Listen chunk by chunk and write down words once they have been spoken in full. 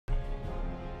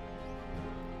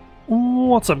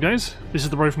What's up, guys? This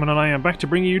is the Rifleman and I am back to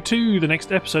bring you to the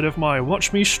next episode of my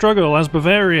Watch Me Struggle as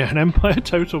Bavaria, an Empire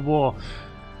Total War.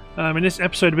 In this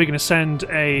episode we're going to send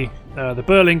the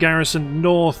Berlin garrison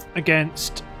north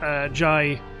against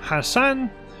Jai Hassan,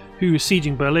 who is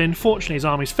sieging Berlin. Fortunately his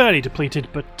army's fairly depleted,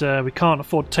 but we can't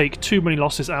afford to take too many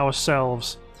losses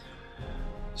ourselves.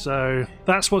 So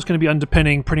that's what's going to be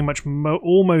underpinning pretty much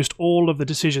almost all of the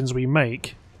decisions we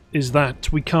make, is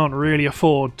that we can't really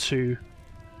afford to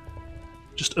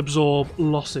just absorb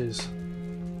losses.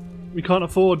 We can't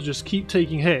afford to just keep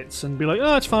taking hits and be like,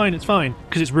 oh, it's fine,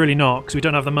 because it's really not, because we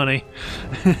don't have the money.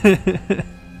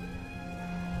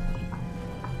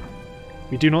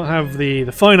 We do not have the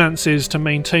finances to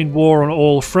maintain war on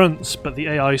all fronts, but the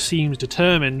AI seems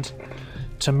determined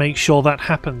to make sure that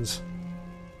happens.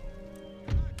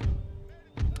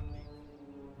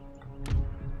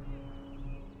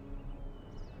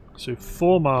 So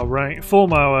form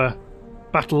our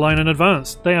battle line and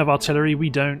advance. They have artillery, we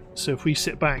don't, so if we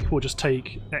sit back we'll just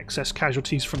take excess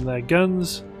casualties from their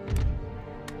guns.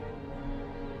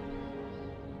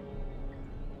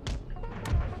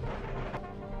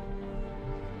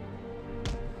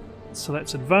 So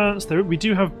let's advance. We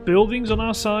do have buildings on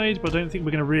our side, but I don't think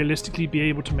we're going to realistically be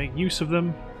able to make use of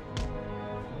them.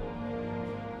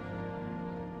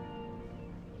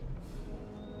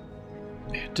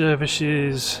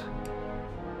 Dervishes,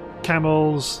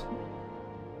 camels.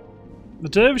 The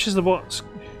dervishes are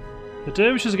the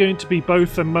dervishes are going to be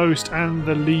both the most and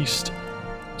the least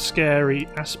scary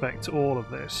aspect to all of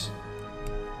this.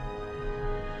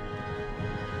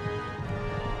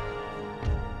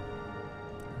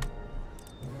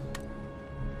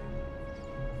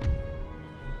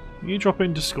 You drop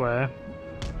into square.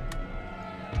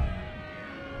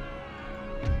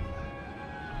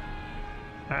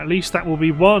 At least that will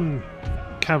be one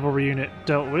cavalry unit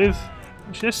dealt with.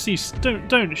 Let's see.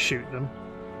 Don't shoot them.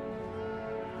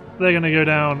 They're going to go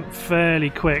down fairly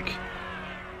quick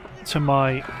to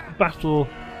my battle.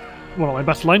 Well, not my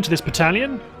battle line, to this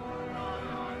battalion.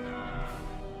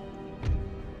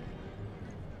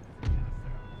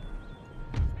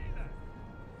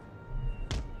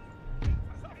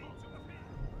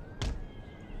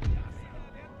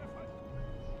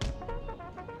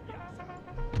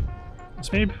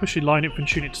 Let's maybe push a line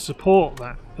infantry unit to support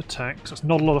that attack, because that's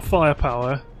not a lot of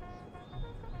firepower.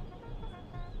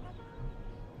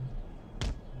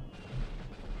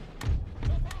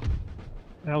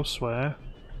 Elsewhere,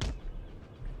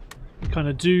 we kind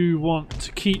of do want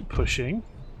to keep pushing.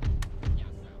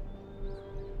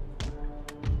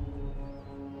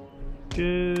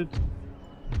 Good.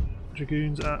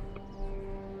 Dragoons up.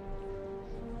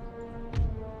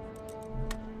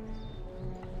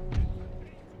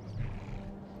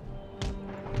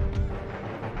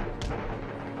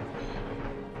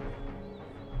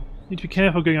 Need to be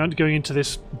careful going into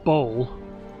this bowl,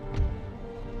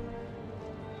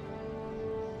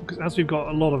 because as we've got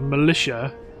a lot of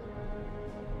militia.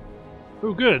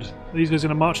 Oh, good! These guys are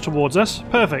going to march towards us.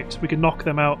 Perfect. We can knock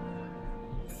them out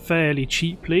fairly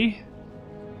cheaply.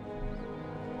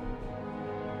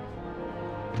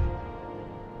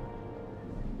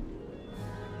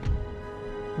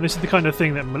 And this is the kind of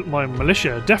thing that my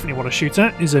militia definitely want to shoot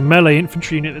at. Is a melee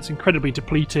infantry unit that's incredibly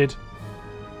depleted,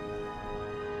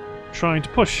 trying to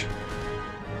push.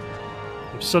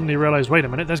 I've suddenly realised, wait a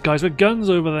minute, there's guys with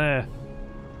guns over there.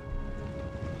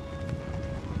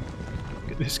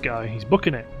 Look at this guy, he's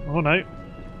booking it. Oh no.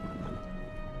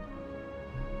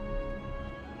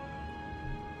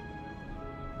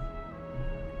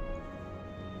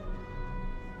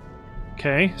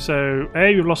 Okay, so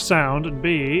A, we've lost sound, and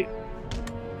B,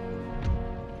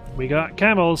 we got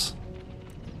camels.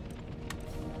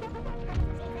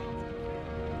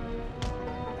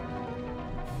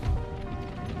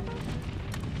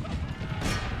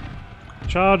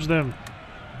 Charge them.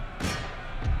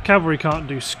 Cavalry can't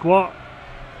do squat.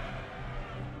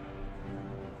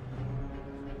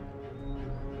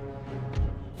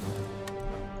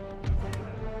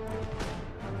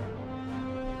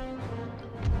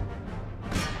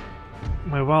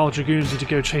 My wild dragoons need to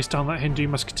go chase down that Hindu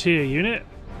musketeer unit,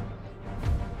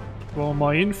 while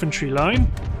my infantry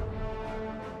line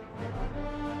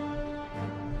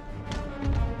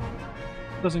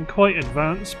doesn't quite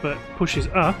advance, but pushes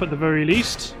up at the very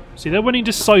least. See, they're winning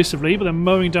decisively, but they're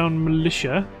mowing down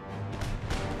militia.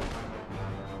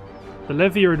 The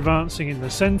levy are advancing in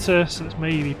the centre, so let's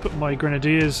maybe put my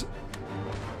grenadiers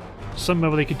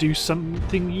somewhere where they could do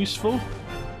something useful.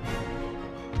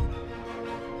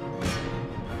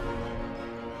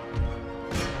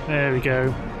 There we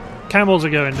go. Camels are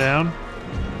going down.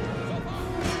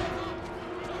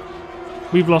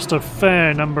 We've lost a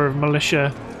fair number of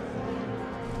militia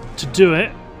to do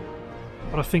it,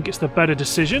 but I think it's the better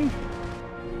decision.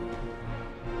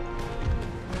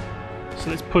 So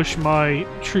let's push my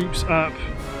troops up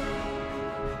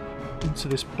into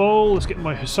this bowl. Let's get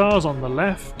my hussars on the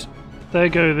left. There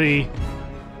go the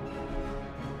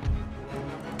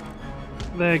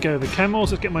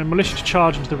camels. Let's get my militia to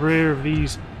charge into the rear of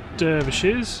these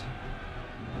dervishes.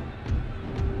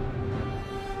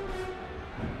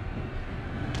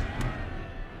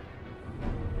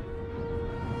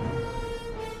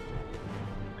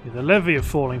 Okay, the levy are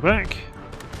falling back.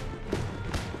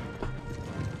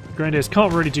 Grenadiers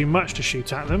can't really do much to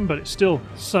shoot at them, but it's still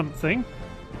something.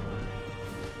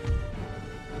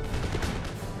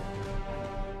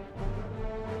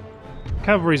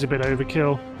 Cavalry's a bit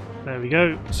overkill. There we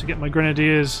go. So get my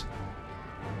grenadiers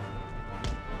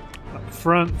up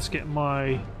front. Let's get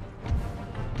my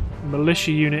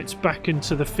militia units back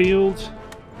into the field.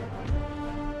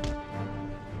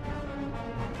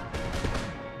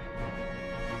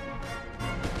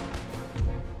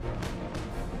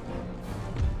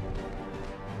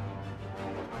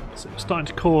 So it's starting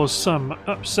to cause some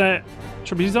upset.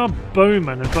 These are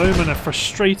bowmen, and bowmen are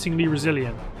frustratingly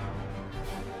resilient.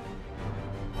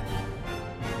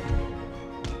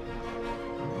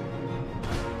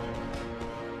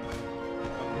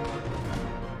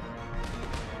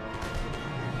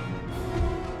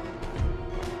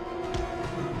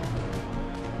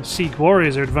 The Sikh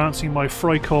warriors are advancing my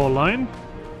Freikorps line,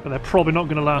 but they're probably not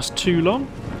going to last too long.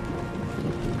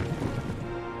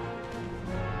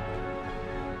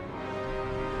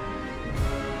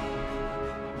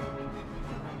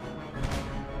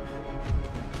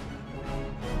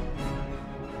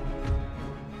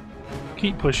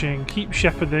 Keep pushing, keep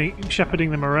shepherding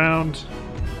them around.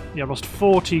 Yeah, I've lost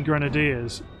 40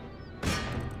 grenadiers.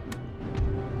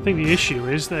 I think the issue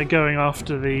is they're going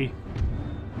after the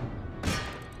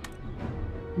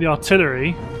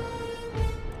artillery.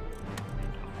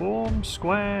 Form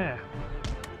square.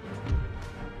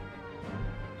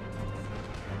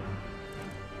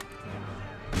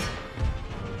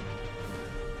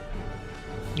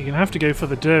 You're going to have to go for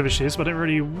the dervishes, but I don't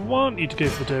really want you to go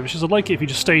for the dervishes. I'd like it if you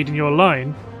just stayed in your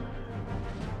line,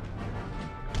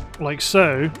 like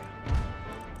so,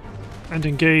 and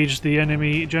engaged the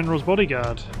enemy general's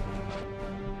bodyguard.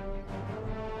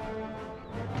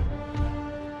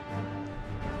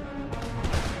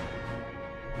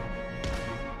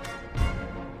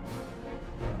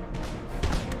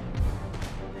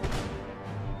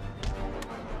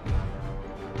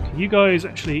 You guys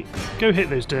actually go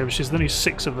hit those dervishes. There's only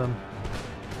 6 of them.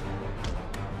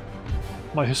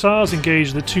 My hussars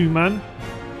engage the 2-man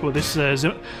for this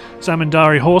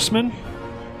Zamindari horseman.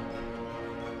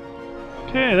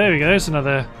 Okay, there we go. There's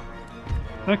another.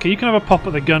 Okay, you can have a pop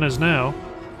at the gunners now.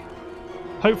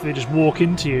 Hopefully, they just walk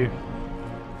into you.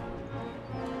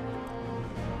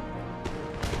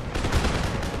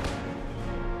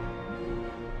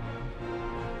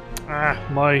 Ah,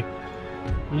 my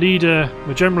leader,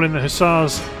 the general in the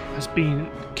hussars, has been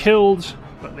killed,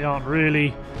 but they aren't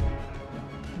really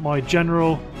my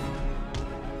general.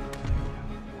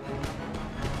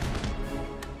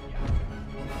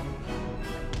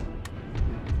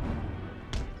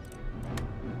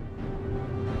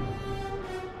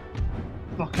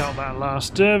 Knock out that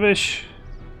last dervish.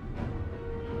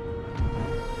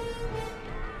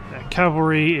 Their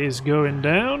cavalry is going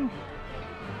down.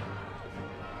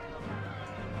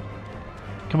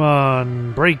 Come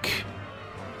on, break.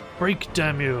 Break,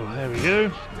 damn you. There we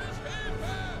go.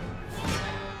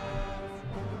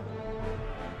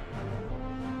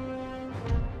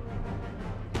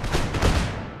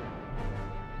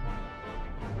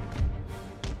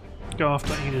 Go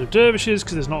after that unit of dervishes,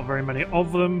 because there's not very many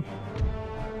of them.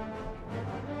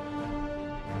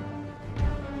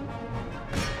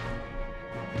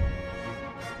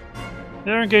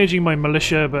 They're engaging my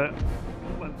militia, but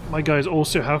my guys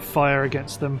also have fire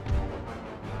against them.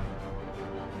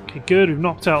 Okay, good. We've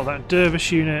knocked out that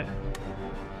dervish unit.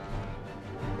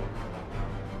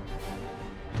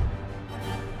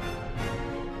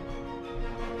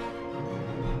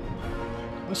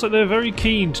 Looks like they're very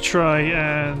keen to try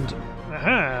and...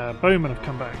 Aha! Bowmen have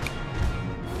come back.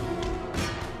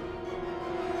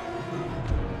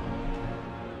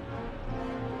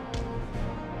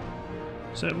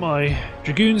 So my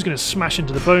dragoon's going to smash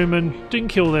into the bowmen. Didn't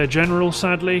kill their general,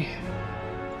 sadly.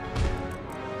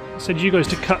 I said you guys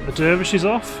to cut the dervishes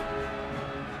off.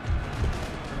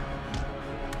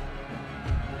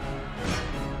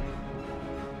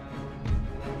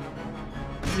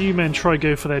 You men try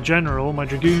go for their general. My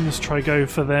dragoons try go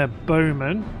for their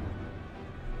bowmen.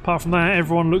 Apart from that,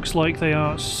 everyone looks like they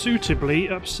are suitably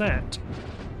upset.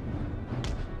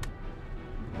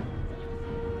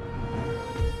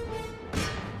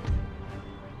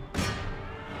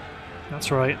 That's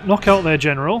right, knock out their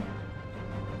general.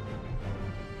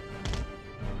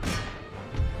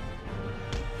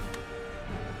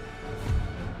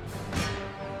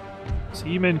 So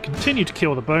you men continue to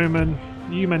kill the bowmen,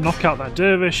 you men knock out that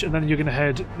dervish, and then you're going to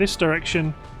head this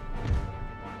direction.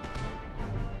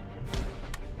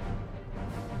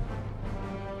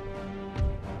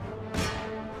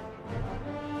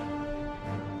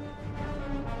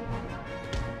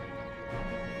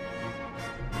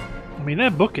 I mean,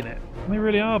 they're booking it. They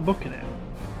really are booking it.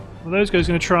 Well, those guys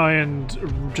are going to try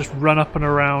and just run up and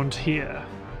around here.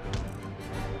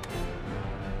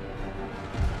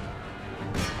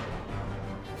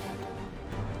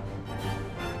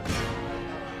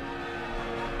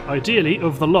 Ideally,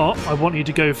 of the lot, I want you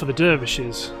to go for the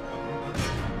dervishes.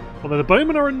 Although the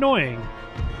bowmen are annoying.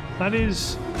 That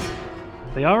is...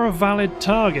 They are a valid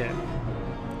target.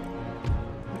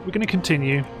 We're going to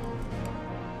continue.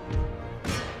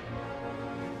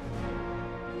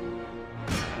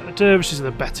 The dervishes are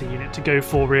the better unit to go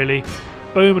for, really.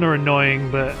 Bowmen are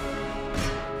annoying, but...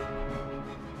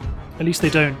 At least they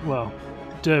don't... Well,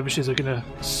 the dervishes are going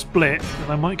to split,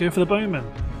 and I might go for the bowmen.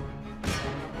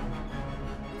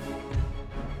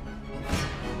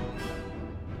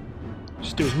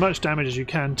 Do as much damage as you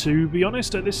can, to be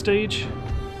honest, at this stage.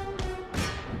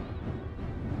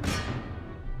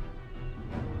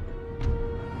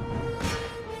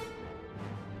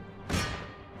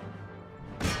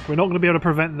 We're not going to be able to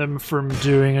prevent them from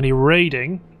doing any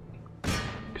raiding,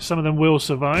 because some of them will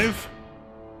survive.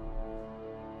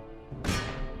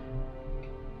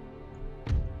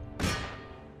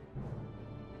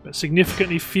 But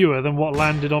significantly fewer than what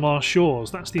landed on our shores.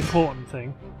 That's the important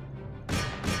thing.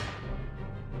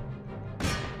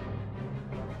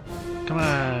 Come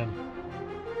on.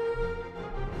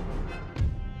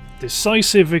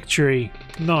 Decisive victory.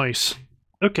 Nice.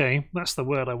 Okay, that's the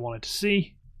word I wanted to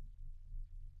see.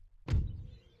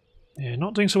 Yeah,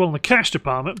 not doing so well in the cash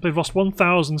department. They've lost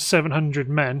 1,700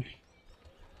 men.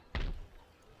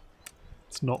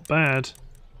 It's not bad.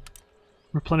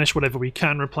 Replenish whatever we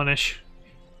can replenish.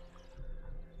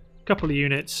 Couple of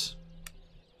units.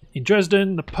 In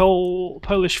Dresden, the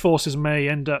Polish forces may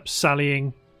end up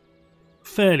sallying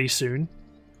fairly soon.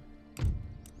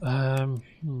 Damn.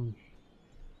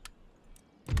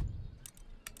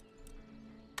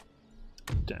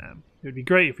 It would be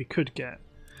great if we could get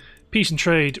peace and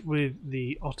trade with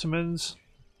the Ottomans.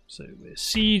 So we're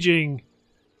sieging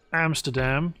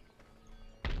Amsterdam.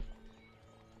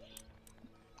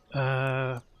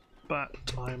 But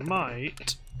I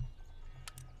might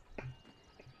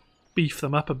beef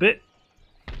them up a bit.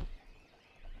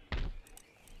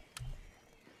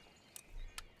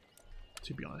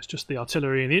 To be honest, just the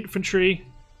artillery and the infantry.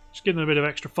 Just give them a bit of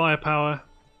extra firepower.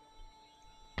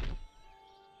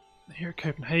 Here at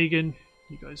Copenhagen,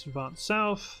 you guys advance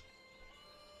south.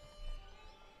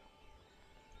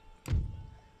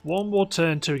 One more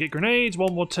turn till we get grenades,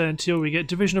 one more turn till we get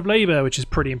division of labour, which is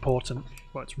pretty important.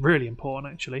 Well, it's really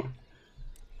important, actually.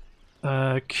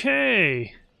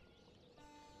 Okay.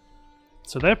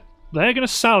 So they're going to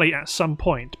sally at some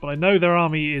point, but I know their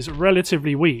army is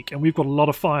relatively weak, and we've got a lot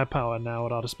of firepower now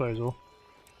at our disposal.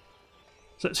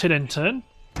 So let's hit end turn.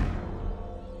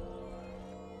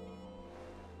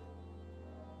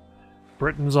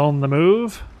 Britain's on the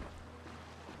move.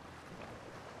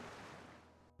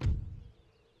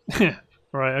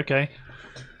 Right, okay.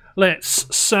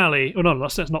 Let's sally. Oh no,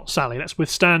 let's not sally. Let's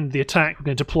withstand the attack. We're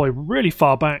going to deploy really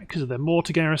far back because of their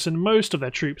mortar garrison. Most of their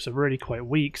troops are really quite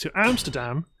weak, so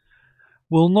Amsterdam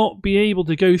will not be able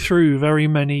to go through very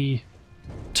many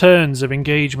turns of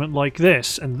engagement like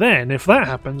this. And then, if that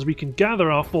happens, we can gather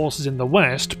our forces in the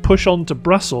west, push on to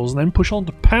Brussels, and then push on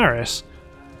to Paris.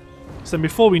 So then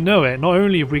before we know it, not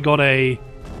only have we got a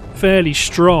fairly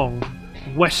strong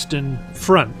western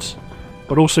front,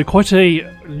 but also quite a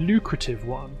lucrative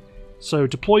one. So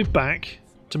deploy back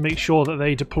to make sure that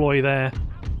they deploy their...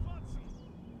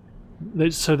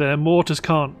 so their mortars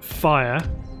can't fire.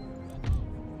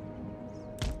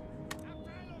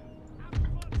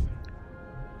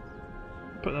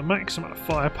 Put the max amount of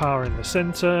firepower in the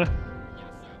centre.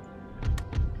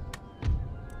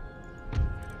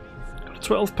 Got a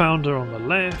 12-pounder on the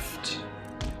left.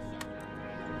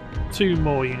 2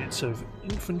 more units of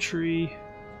infantry.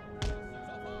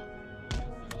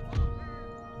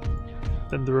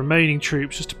 Then the remaining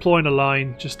troops just deploy in a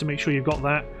line just to make sure you've got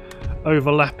that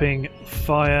overlapping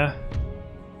fire.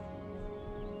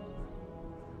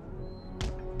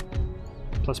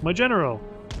 Plus my general.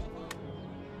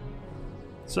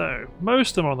 So, most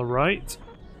of them are on the right.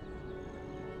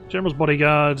 General's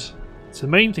bodyguard. So the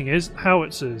main thing is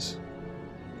howitzers.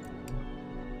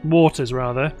 Mortars,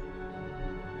 rather.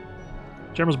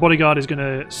 General's bodyguard is going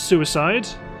to suicide.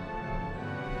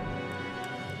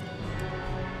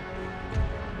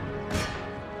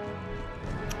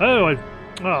 Oh,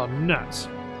 oh, nuts.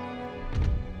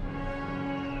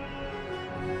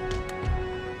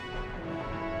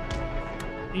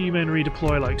 You men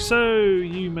redeploy like so.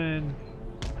 You men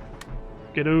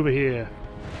get over here.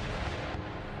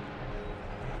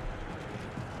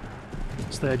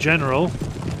 It's their general.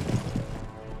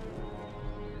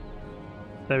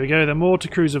 There we go. The mortar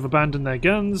crews have abandoned their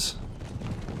guns.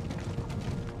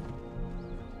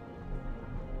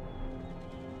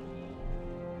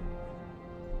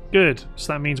 Good.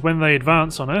 So that means when they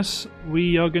advance on us,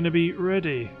 we are going to be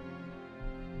ready.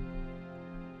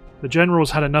 The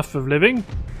general's had enough of living.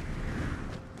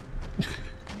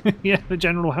 Yeah, the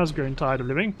general has grown tired of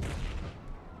living.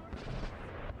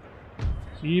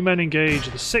 So you men engage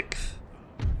the 6th.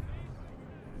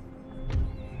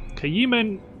 Okay, you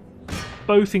men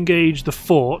both engage the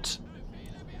fort,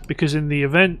 because in the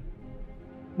event...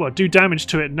 Well, do damage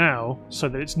to it now, so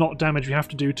that it's not damage we have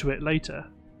to do to it later.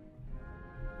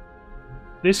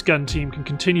 This gun team can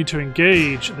continue to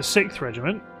engage the 6th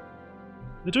Regiment.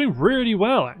 They're doing really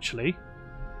well, actually.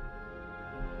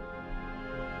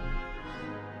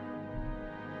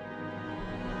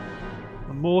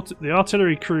 The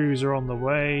artillery crews are on the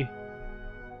way.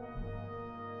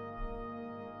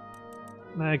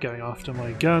 They're going after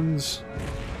my guns.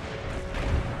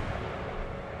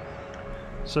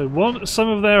 So some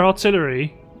of their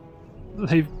artillery,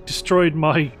 they've destroyed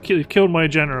they've killed my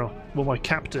general, well, my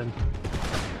captain.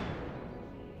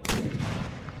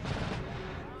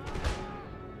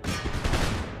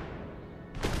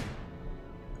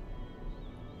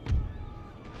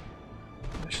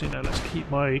 Actually, no. Let's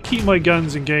keep my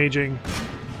guns engaging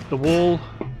the wall.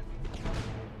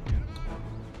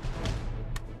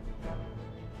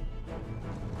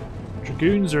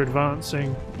 Dragoons are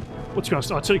advancing. What's going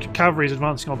on? Artillery cavalry is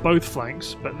advancing on both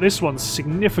flanks, but this one's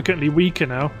significantly weaker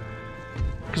now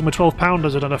because my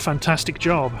 12-pounders have done a fantastic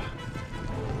job.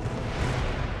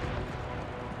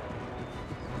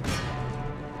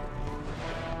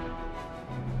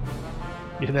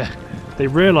 Yeah, they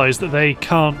realise that they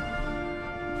can't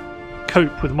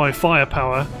cope with my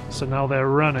firepower, so now they're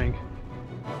running.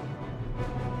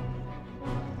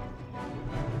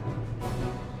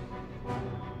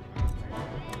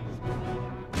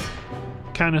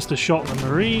 Canister shot the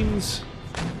Marines.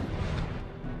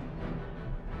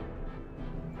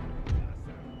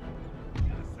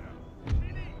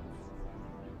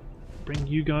 Bring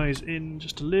you guys in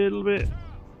just a little bit.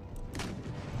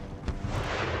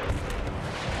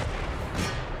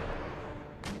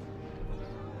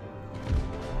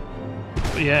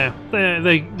 But yeah,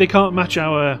 they can't match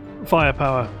our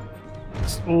firepower.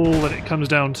 That's all that it comes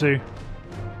down to.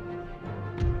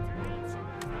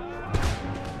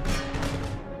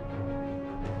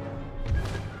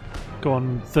 Go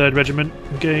on, 3rd Regiment,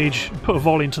 engage, put a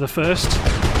volley into the 1st.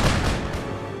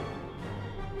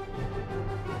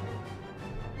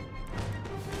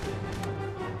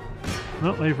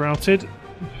 Oh, they've routed.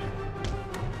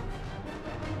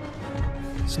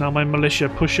 So now my militia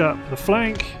push up the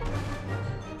flank.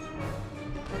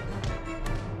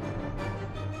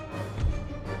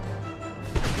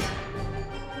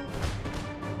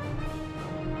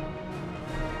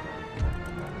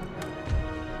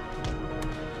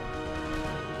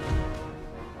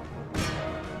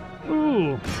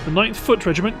 The 9th Foot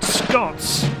Regiment,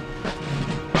 Scots!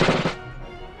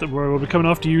 The Royal will be coming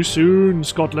after you soon,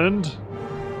 Scotland.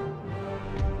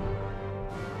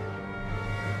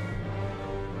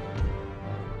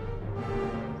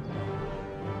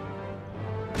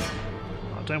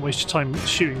 Oh, don't waste your time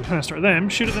shooting canister at them,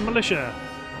 shoot at the militia!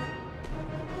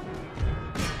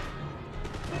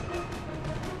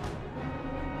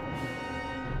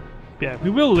 Yeah, we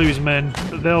will lose men,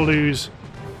 but they'll lose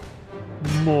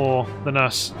more than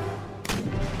us.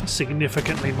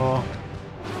 Significantly more.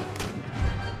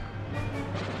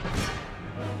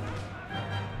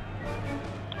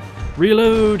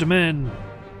 Reload, men!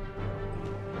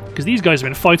 Because these guys have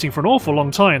been fighting for an awful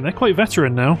long time. They're quite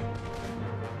veteran now.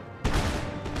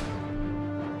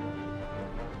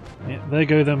 Yeah, there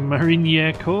go the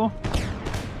Marinier Corps.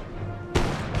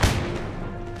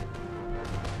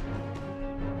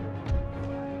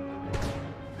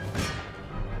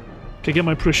 Okay, get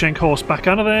my Prushenk horse back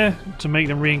out of there to make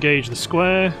them re-engage the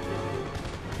square.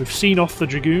 We've seen off the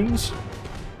Dragoons.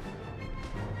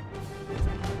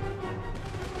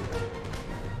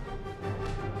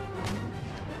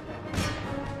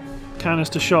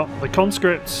 Canister shot the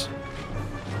conscripts.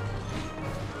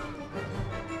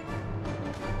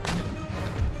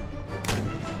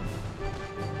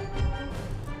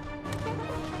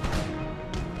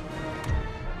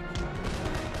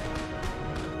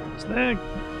 So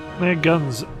their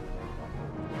guns.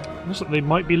 Looks like they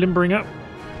might be limbering up.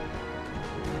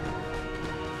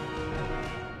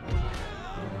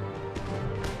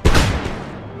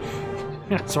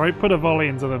 Yeah, sorry, put a volley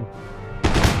into them.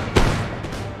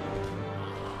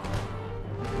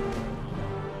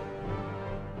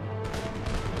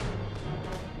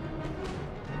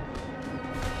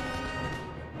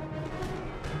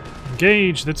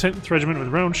 Engage the 10th Regiment with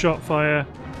round shot fire,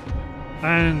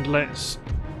 and let's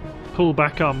pull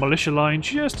back our militia line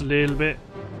just a little bit.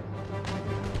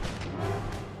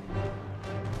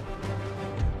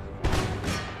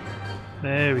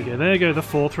 There we go, there go the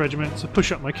 4th Regiment, so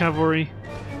push up my cavalry.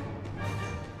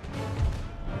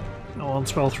 On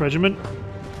 12th Regiment.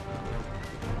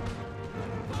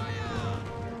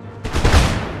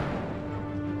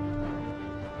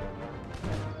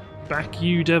 Back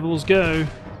you devils go.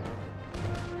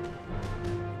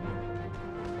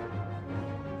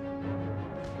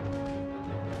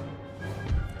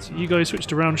 So you guys switch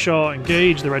to round shot,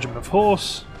 engage the Regiment of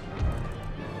Horse.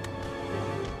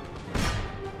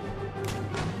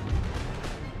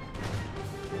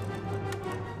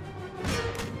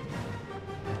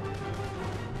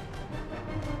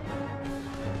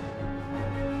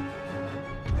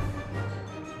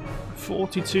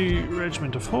 .42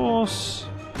 Regiment of Horse.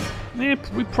 Yeah,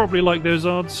 we probably like those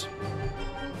odds.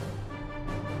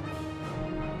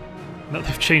 No,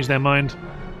 they've changed their mind.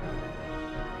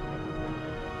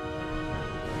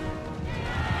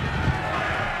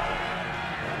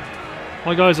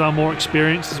 My guys are more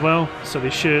experienced as well, so they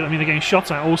should... I mean, they're getting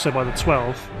shot at also by the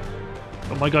 12th,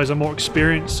 but my guys are more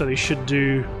experienced, so they should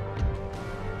do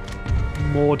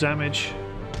more damage.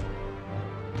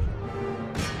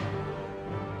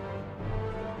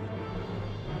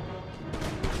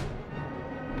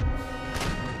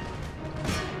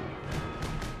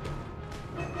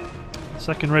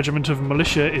 Second Regiment of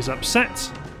Militia is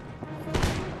upset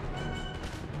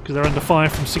because they're under fire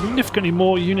from significantly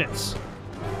more units.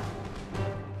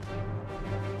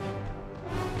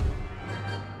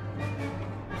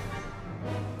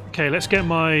 Okay, let's get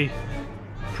my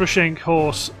Prussian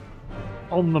horse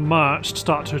on the march to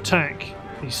start to attack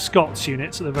these Scots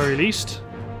units at the very least.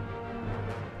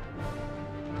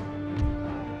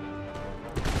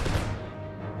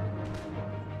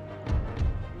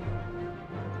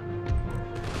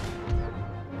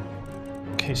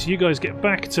 Okay, so you guys get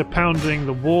back to pounding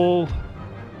the wall.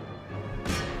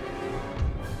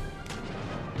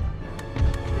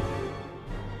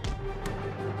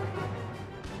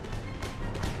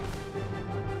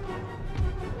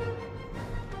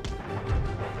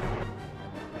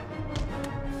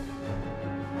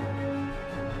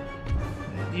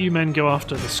 You men go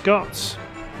after the Scots.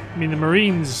 I mean, the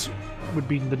Marines would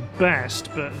be the best,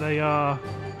 but they are...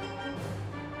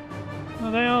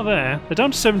 well, they are there. They're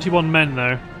down to 71 men,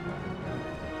 though.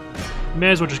 May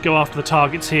as well just go after the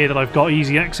targets here that I've got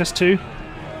easy access to.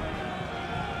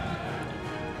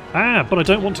 Ah, but I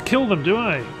don't want to kill them, do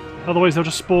I? Otherwise they'll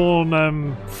just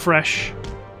spawn fresh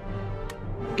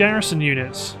garrison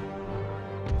units.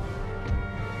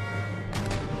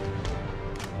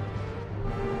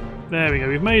 There we go.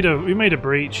 We've made a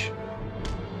breach.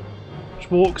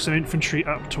 Just walk some infantry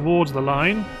up towards the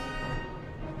line.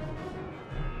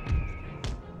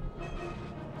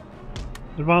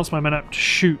 Advance my men up to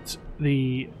shoot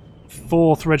the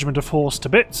 4th Regiment of Horse to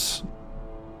bits.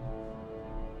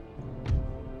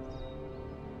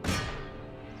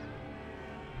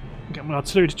 Get my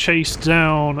artillery to chase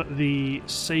down the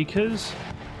Sakers.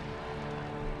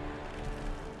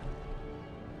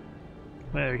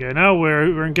 There we go. Now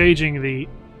we're engaging the...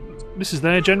 this is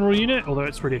their general unit, although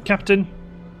it's really a captain.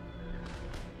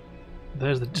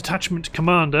 There's the detachment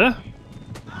commander.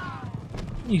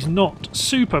 He's not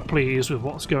super pleased with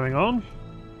what's going on.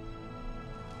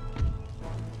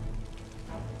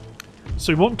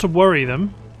 So we want to worry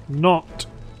them, not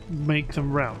make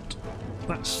them rout.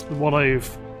 That's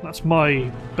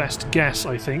my best guess,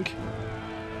 I think.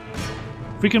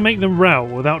 If we can make them rout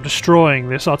without destroying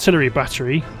this artillery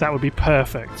battery, that would be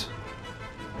perfect.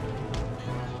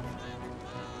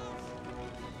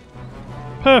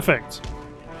 Perfect!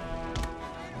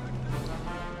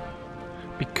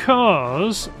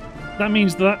 Because that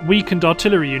means that weakened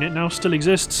artillery unit now still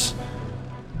exists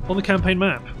on the campaign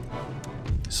map.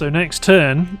 So next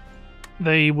turn,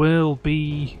 they won't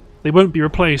be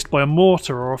replaced by a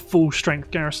mortar or a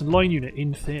full-strength garrison line unit,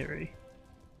 in theory.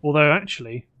 Although,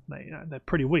 actually, They're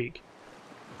pretty weak.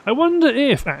 I wonder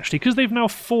if, actually, because they've now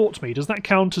fought me, does that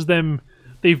count as them...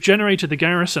 They've generated the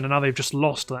garrison and now they've just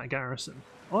lost that garrison?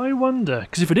 I wonder,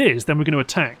 because if it is, then we're going to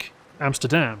attack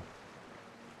Amsterdam.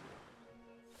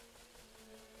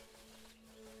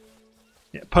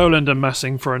 Yeah, Poland are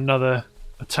massing for another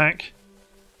attack.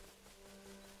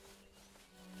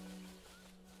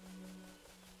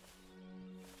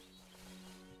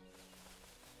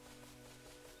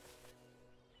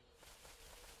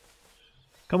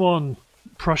 Come on,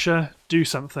 Prussia, do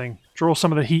something. Draw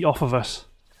some of the heat off of us.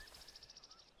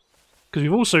 Because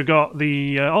we've also got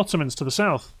the Ottomans to the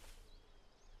south.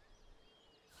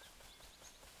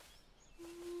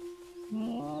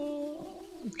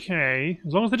 Okay,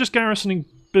 as long as they're just garrisoning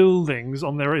buildings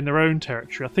on in their own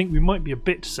territory, I think we might be a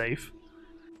bit safe.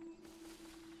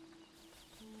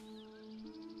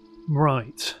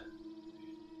 Right.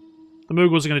 The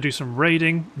Mughals are going to do some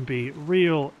raiding and be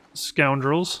real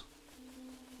scoundrels.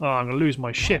 Oh, I'm going to lose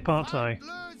my ship, aren't I?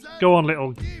 Go on,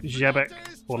 little Jebek,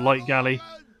 or light galley.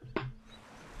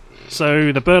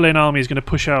 So the Berlin army is going to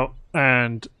push out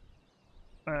and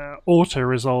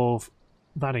auto-resolve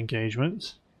that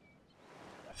engagement.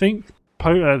 I think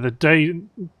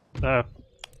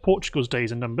Portugal's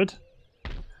days are numbered.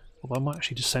 Although I might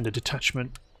actually just send a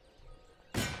detachment.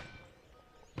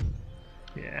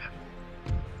 Yeah.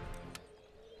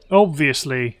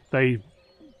 Obviously, they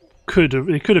could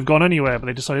have gone anywhere, but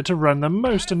they decided to run the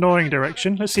most annoying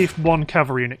direction. Let's see if one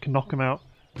cavalry unit can knock them out.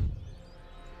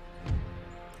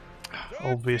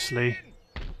 Obviously.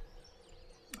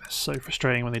 That's so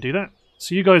frustrating when they do that.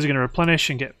 So you guys are going to replenish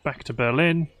and get back to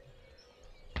Berlin.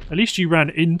 At least you ran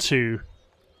into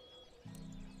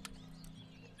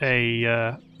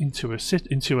a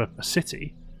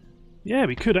city. Yeah,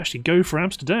 we could actually go for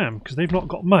Amsterdam because they've not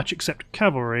got much except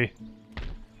cavalry.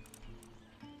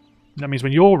 That means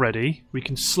when you're ready, we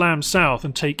can slam south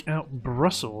and take out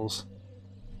Brussels.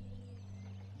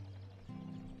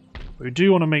 But we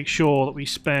do want to make sure that we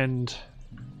spend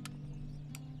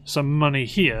some money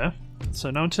here.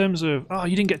 So now in terms of... Oh,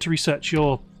 you didn't get to research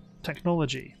your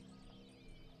technology.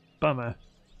 Bummer.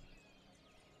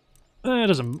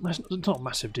 It's not a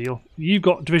massive deal. You've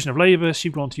got division of labour, so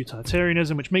you've gone to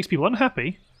utilitarianism, which makes people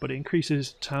unhappy, but it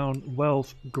increases town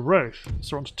wealth growth.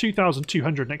 So we're on to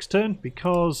 2,200 next turn,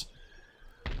 because...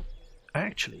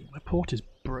 Actually, my port is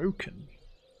broken.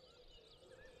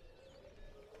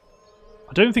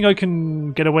 I don't think I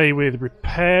can get away with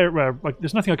repair...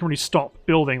 there's nothing I can really stop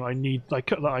building that I need,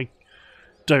 that I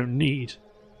don't need.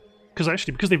 Because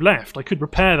actually, because they've left, I could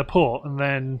repair the port and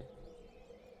then...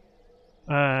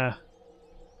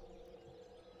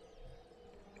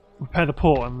 repair the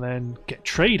port and then get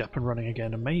trade up and running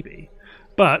again, and maybe.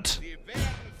 But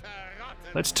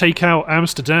let's take out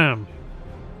Amsterdam.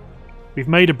 We've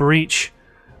made a breach.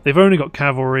 They've only got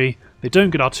cavalry. They don't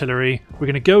get artillery. We're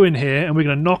going to go in here and we're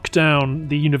going to knock down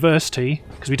the university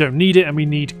because we don't need it and we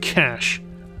need cash.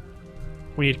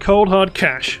 We need cold hard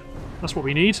cash. That's what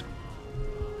we need.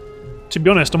 To be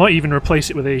honest, I might even replace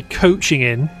it with a coaching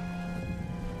inn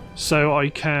so I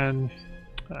can...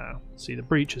 see, the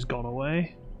breach has gone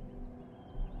away.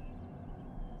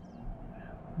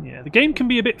 Yeah, the game can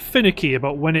be a bit finicky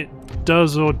about when it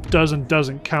does or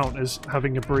doesn't count as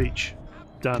having a breach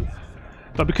done.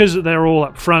 But because they're all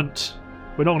up front,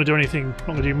 we're not going to do anything, not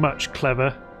going to do much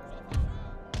clever.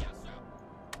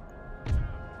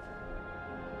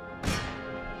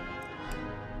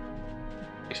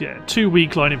 Yeah, 2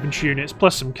 weak line infantry units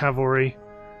plus some cavalry.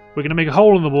 We're going to make a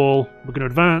hole in the wall, we're going to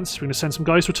advance, we're going to send some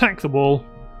guys to attack the wall.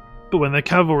 But when their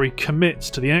cavalry commits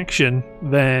to the action,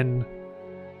 then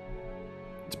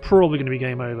it's probably going to be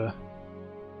game over.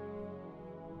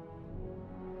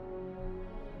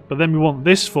 But then we want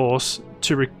this force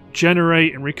to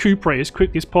regenerate and recuperate as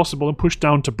quickly as possible and push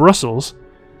down to Brussels,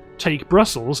 take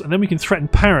Brussels, and then we can threaten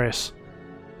Paris.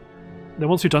 Then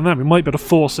once we've done that, we might be able to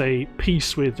force a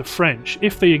peace with the French,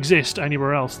 if they exist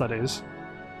anywhere else, that is.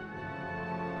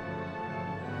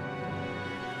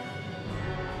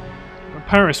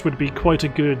 Paris would be quite a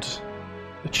good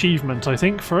achievement, I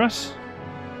think, for us.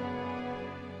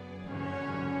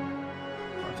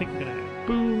 I think we're gonna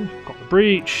boom, got the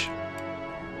breach.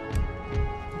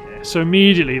 Yeah, so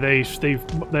immediately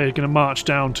they're gonna march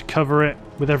down to cover it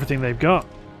with everything they've got.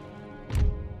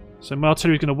 So my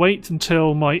artillery is going to wait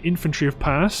until my infantry have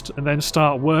passed and then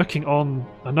start working on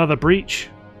another breach.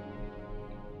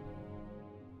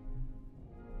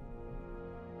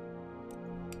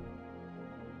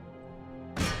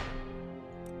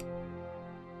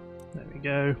 There we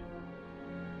go.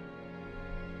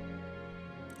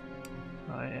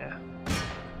 Oh yeah.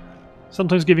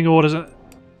 Sometimes giving orders...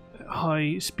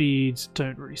 high speeds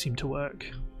don't really seem to work.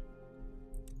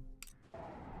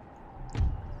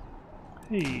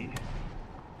 Hey.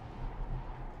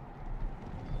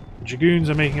 The Dragoons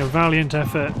are making a valiant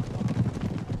effort.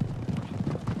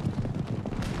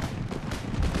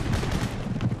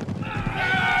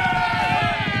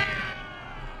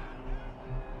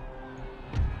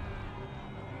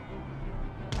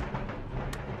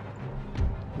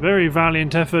 Very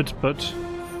valiant effort, but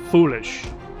foolish,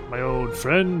 my old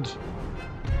friend.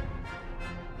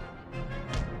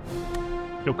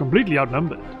 You're completely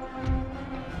outnumbered.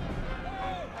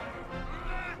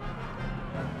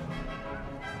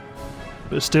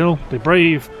 But still, the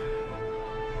brave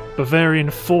Bavarian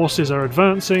forces are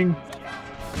advancing.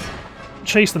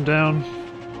 Chase them down.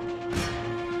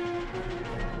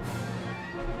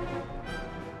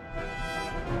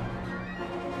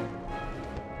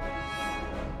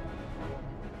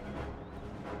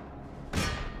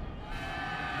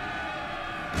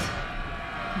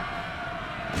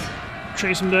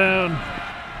 Chase them down.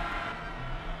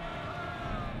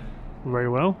 Very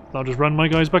well. I'll just run my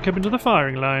guys back up into the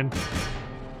firing line.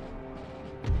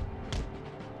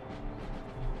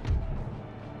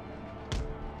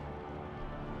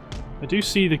 I do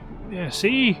see the... yeah,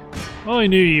 see? Oh, I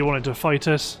knew you wanted to fight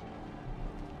us.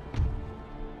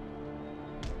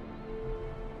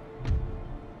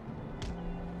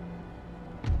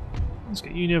 Let's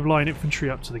get Union of Line Infantry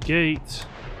up to the gate.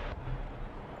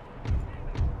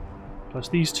 Plus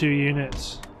these 2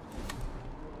 units.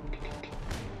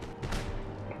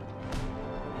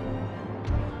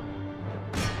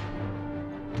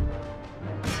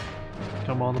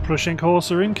 Come on, the Prussian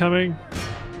horse are incoming.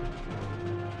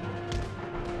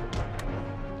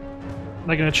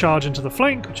 They're going to charge into the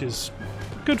flank, which is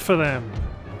good for them.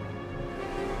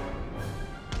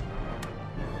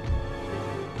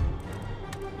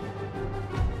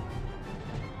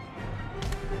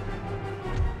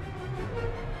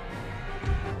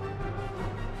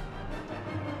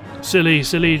 Silly,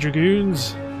 silly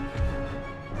Dragoons.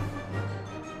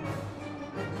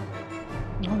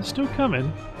 Oh, they're still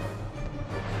coming.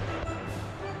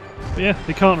 But yeah,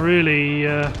 they can't really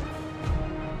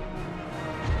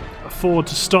afford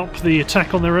to stop the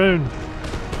attack on their own.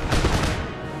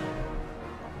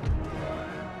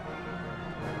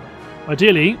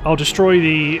 Ideally, I'll destroy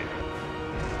the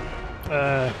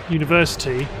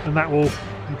university, and that will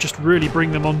just really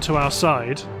bring them onto our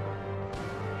side.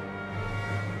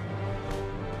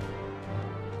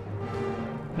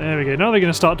 There we go, now they're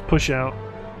going to start to push out.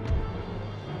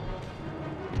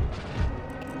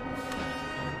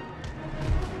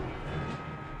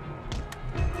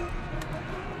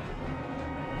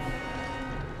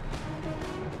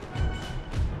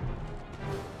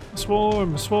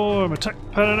 Swarm, swarm, attack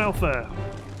Pattern Alpha!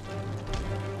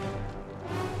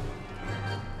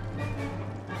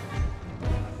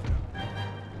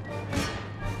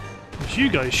 Which you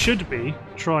guys should be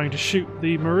trying to shoot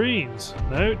the Marines.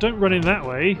 No, don't run in that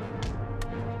way.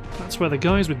 That's where the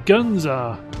guys with guns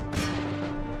are.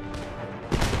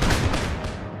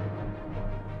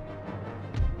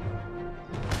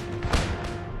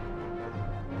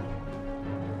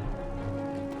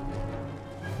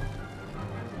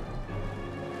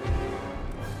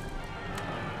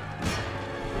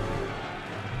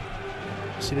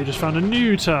 See, they just found a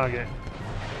new target.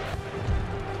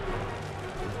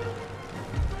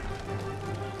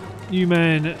 You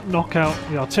men knock out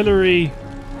the artillery.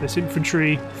 This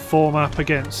infantry form up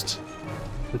against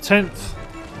the 10th.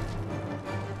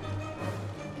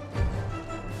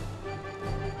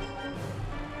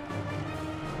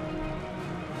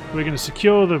 We're going to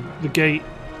secure the gate.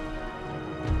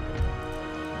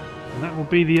 And that will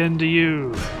be the end of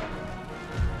you.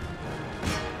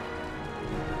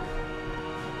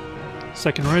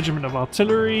 2nd Regiment of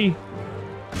Artillery.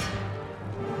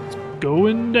 It's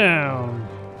going down.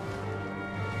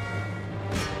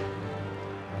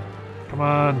 Come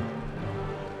on.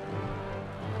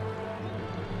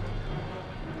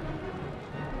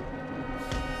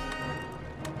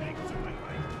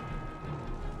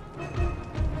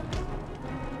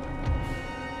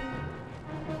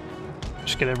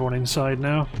 Just get everyone inside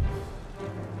now.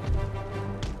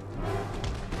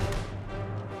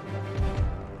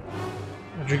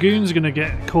 The Dragoons are going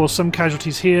to cause some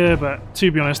casualties here, but to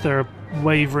be honest, they're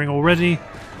wavering already.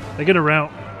 They're going to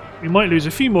rout. We might lose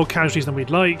a few more casualties than we'd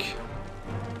like.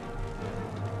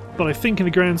 But I think in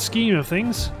the grand scheme of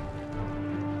things,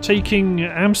 taking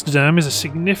Amsterdam is a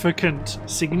significant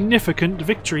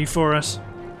victory for us.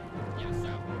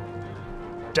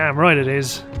 Damn right it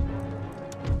is.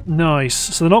 Nice.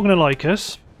 So they're not going to like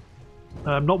us.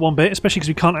 Not one bit, especially because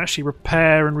we can't actually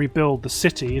repair and rebuild the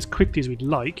city as quickly as we'd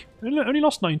like. Only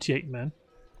lost 98 men.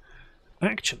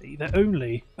 Actually, they're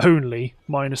only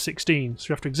minus 16, so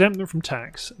we have to exempt them from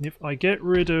tax. And if I get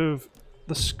rid of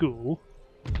the school,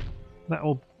 that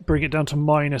will bring it down to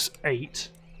minus 8.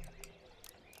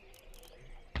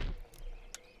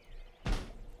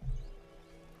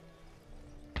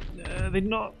 They're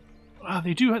not.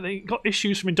 They got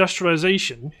issues from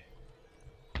industrialization,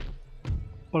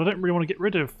 but I don't really want to get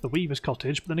rid of the Weaver's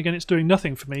Cottage. But then again, it's doing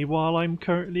nothing for me while I'm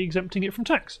currently exempting it from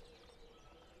tax.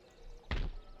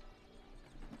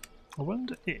 I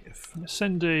wonder if I'm going to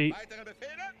send a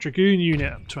Dragoon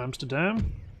unit up to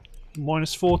Amsterdam.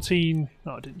 Minus 14.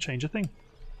 Oh, it didn't change a thing.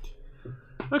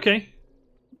 Okay.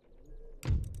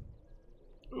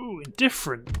 Ooh,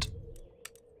 indifferent.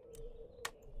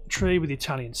 Trade with the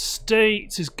Italian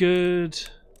states is good.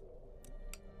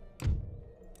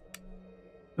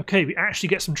 Okay, we actually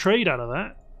get some trade out of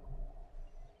that.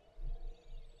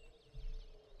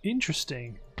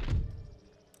 Interesting.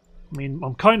 I mean,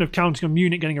 I'm kind of counting on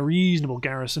Munich getting a reasonable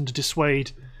garrison to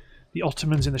dissuade the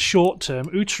Ottomans in the short term.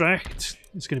 Utrecht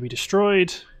is going to be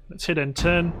destroyed. Let's hit end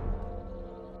turn.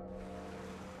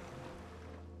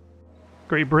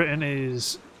 Great Britain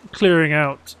is clearing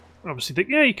out. Obviously,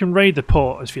 yeah, you can raid the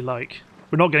port if you like.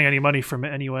 We're not getting any money from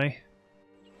it anyway.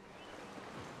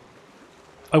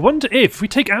 I wonder if we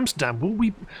take Amsterdam, will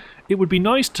we? It would be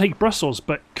nice to take Brussels,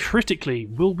 but critically,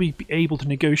 will we be able to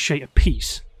negotiate a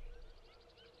peace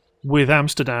with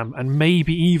Amsterdam and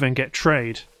maybe even get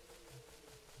trade?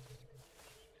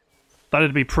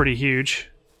 That'd be pretty huge.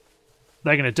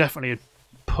 They're going to definitely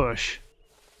push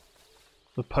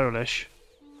the Polish.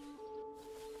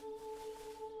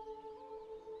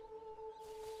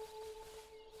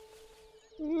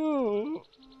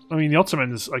 I mean, the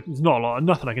Ottomans, like, there's not a lot,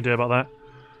 nothing I can do about that.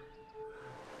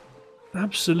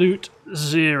 Absolute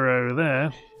zero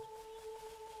there.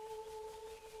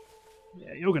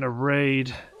 Yeah, you're going to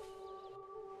raid.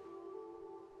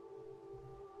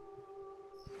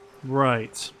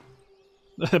 Right.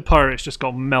 The pirates just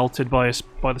got melted by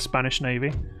the Spanish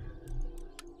Navy.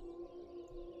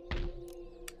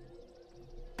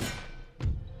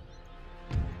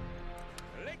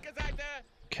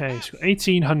 Okay, so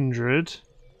 1800.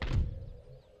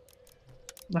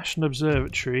 National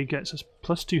Observatory gets us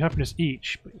 +2 happiness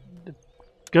each, but the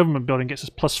government building gets us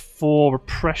 +4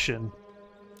 repression.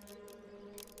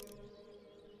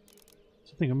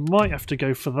 So I think I might have to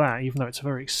go for that, even though it's a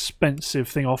very expensive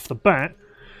thing off the bat.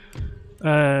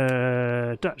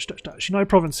 Dutch. United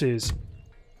Provinces.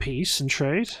 Peace and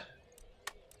trade?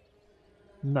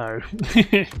 No.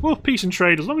 Well, peace and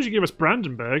trade, as long as you give us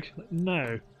Brandenburg.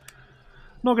 No.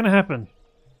 Not going to happen.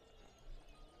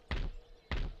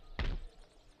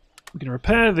 We're going to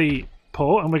repair the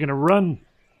port and we're going to run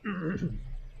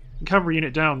a cavalry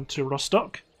unit down to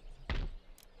Rostock.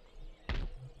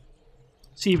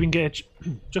 See if we can get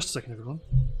just a second, everyone.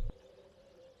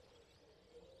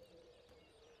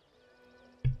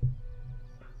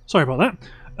 Sorry about that.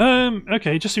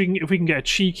 Okay, just so if we can get a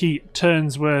cheeky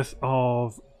turn's worth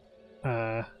of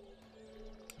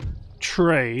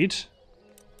trade.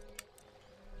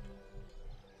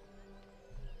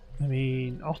 I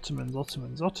mean, Ottomans.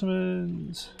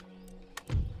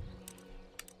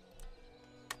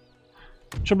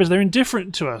 Trouble is, they're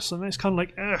indifferent to us, and it's kind of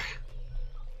like, ugh.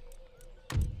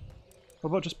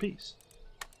 What about just peace?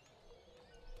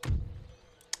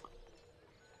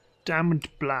 Damned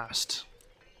blast.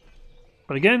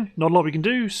 But again, not a lot we can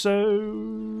do,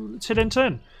 so let's hit end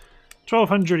turn.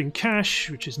 1200 in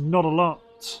cash, which is not a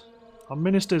lot. Our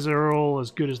ministers are all as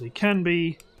good as they can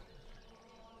be.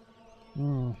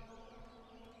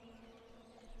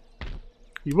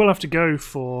 You will have to go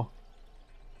for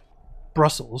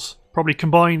Brussels. Probably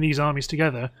combine these armies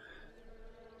together.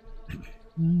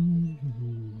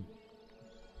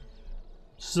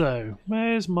 So,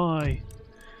 where's my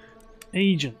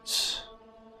agents?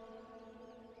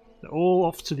 They're all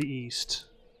off to the east.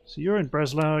 So you're in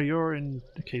Breslau, you're in...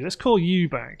 Okay, let's call you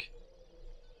back.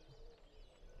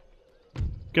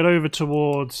 Get over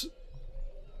towards...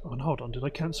 Oh, and hold on, did I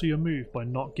cancel your move by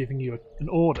not giving you an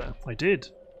order? I did.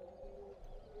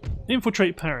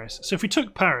 Infiltrate Paris. So if we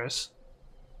took Paris,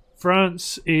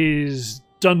 France is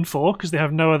done for because they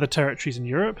have no other territories in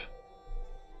Europe.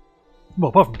 Well,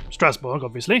 apart from Strasbourg,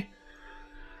 obviously.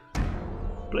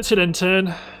 But let's hit end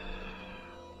turn.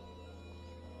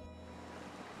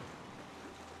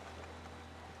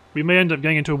 We may end up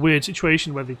getting into a weird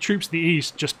situation where the troops in the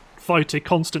east just fight a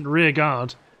constant rear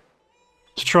guard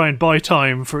to try and buy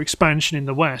time for expansion in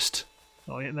the west.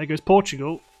 Oh yeah, there goes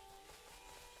Portugal.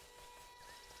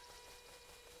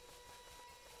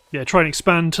 yeah, try and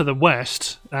expand to the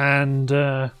west and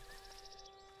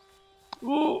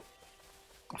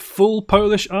full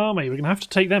Polish army. We're going to have to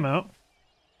take them out.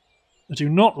 I do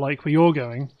not like where you're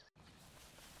going.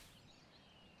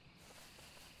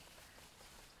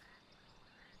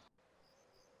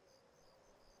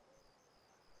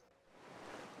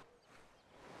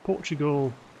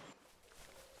 Portugal,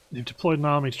 they've deployed an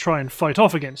army to try and fight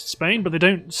off against Spain, but they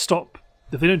don't stop.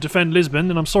 If they don't defend Lisbon,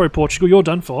 then I'm sorry, Portugal, you're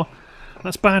done for.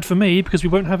 That's bad for me because we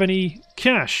won't have any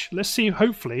cash. Let's see,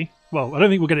 hopefully. Well, I don't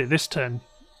think we'll get it this turn.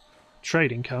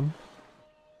 Trade income.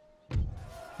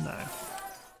 No.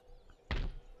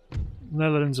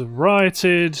 Netherlands have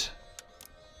rioted.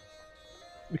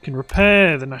 We can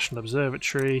repair the National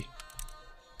Observatory.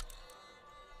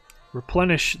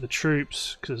 Replenish the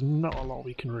troops, because there's not a lot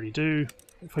we can really do.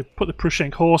 If I put the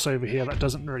Prussian horse over here, that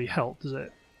doesn't really help, does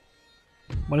it?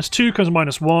 -2 comes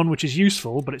 -1, which is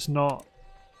useful, but it's not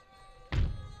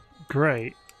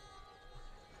great.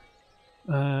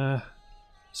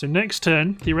 So next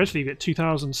turn, theoretically, you get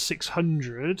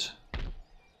 2,600.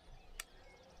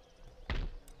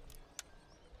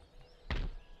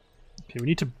 Okay, we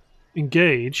need to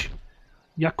engage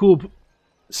Jakub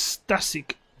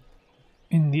Stasik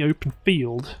in the open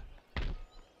field.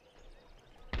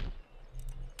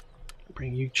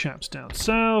 Bring you chaps down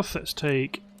south. Let's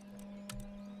take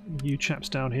you chaps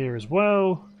down here as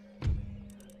well.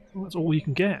 Well, that's all you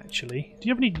can get, actually. Do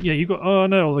you have any? Yeah, you got. Oh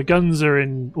no, all the guns are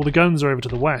in. All the guns are over to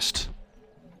the west.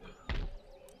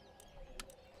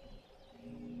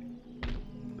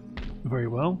 Very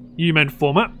well. You men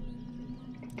form up.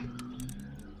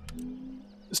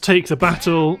 Let's take the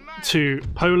battle to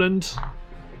Poland,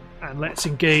 and let's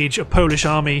engage a Polish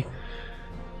army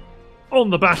on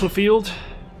the battlefield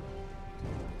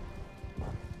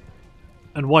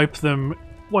and wipe them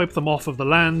off of the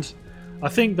land. I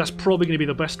think that's probably going to be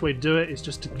the best way to do it, is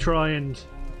just to try and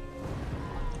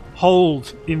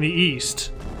hold in the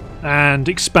east and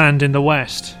expand in the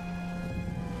west.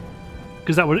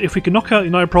 Because that would, if we can knock out the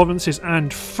United Provinces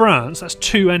and France, that's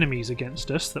 2 enemies against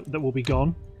us that will be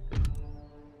gone.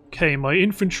 Okay, my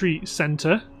infantry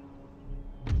centre.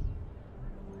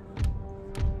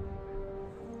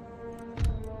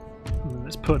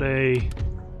 Let's put a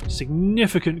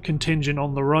significant contingent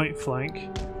on the right flank.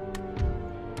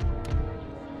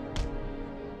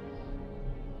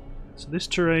 So this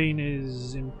terrain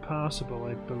is impassable,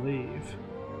 I believe.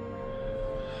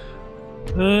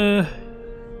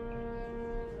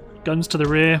 Guns to the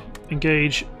rear,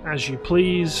 engage as you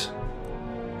please.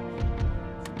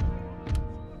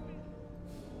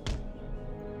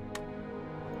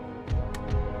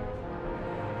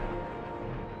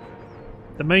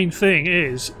 The main thing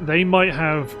is they might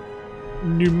have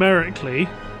numerically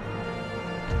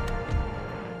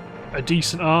a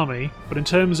decent army, but in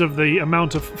terms of the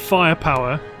amount of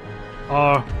firepower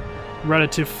our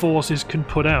relative forces can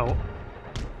put out,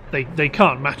 they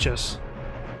can't match us.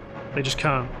 They just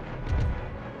can't.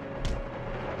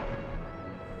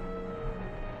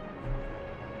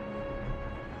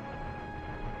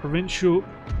 Provincial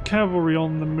cavalry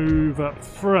on the move up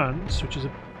front, which is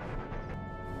a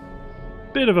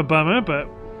bit of a bummer, but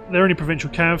they're only provincial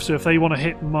cav, so if they want to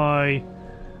hit my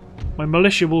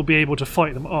militia, will be able to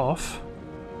fight them off.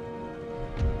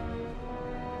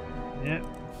 Yeah,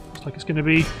 looks like it's going to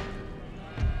be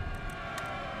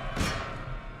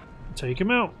take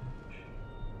him out.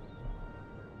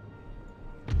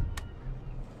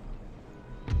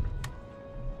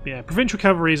 Yeah, provincial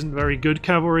cavalry isn't very good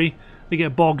cavalry. They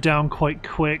get bogged down quite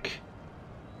quick.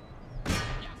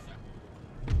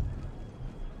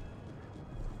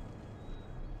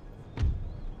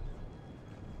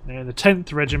 The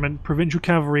 10th Regiment Provincial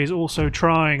Cavalry is also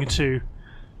trying to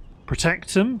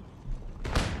protect them.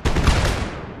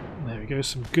 There we go,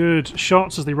 some good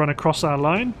shots as they run across our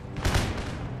line.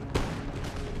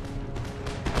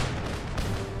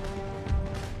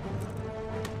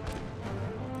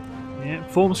 Yeah,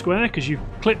 form square because you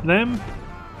clipped them.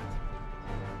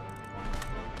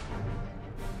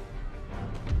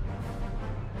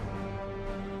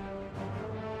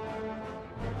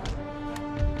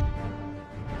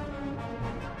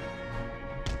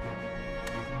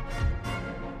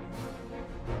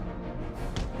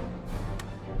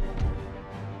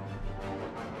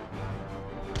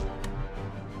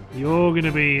 You're going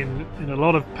to be in a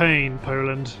lot of pain,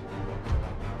 Poland.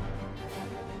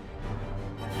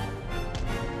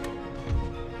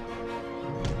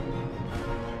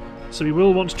 So we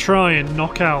will want to try and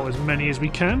knock out as many as we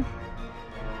can.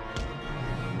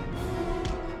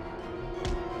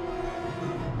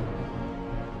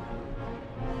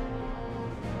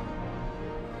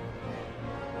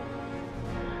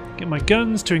 Get my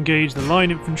guns to engage the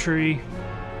line infantry.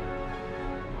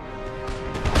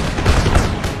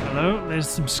 Hello, there's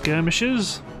some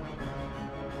skirmishers.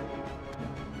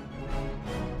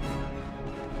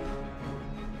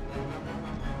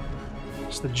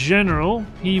 It's the general.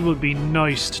 He would be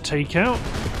nice to take out.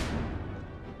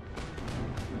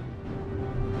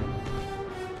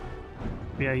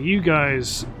 Yeah, you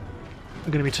guys are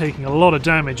going to be taking a lot of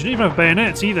damage. You don't even have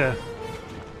bayonets either.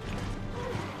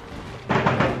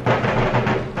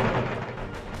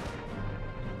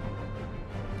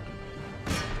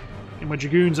 Get my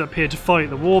dragoons up here to fight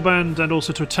the warband and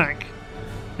also to attack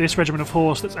this regiment of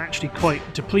horse that's actually quite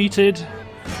depleted.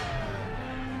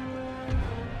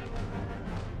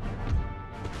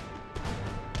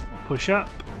 Push up.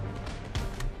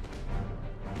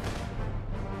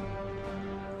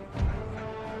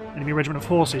 Enemy regiment of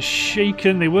horse is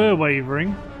shaken. They were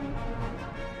wavering.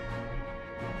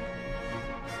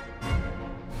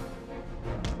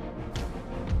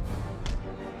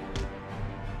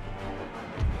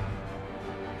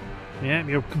 Yeah,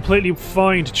 you're completely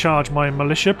fine to charge my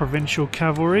militia, provincial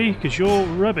cavalry, because you're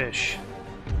rubbish.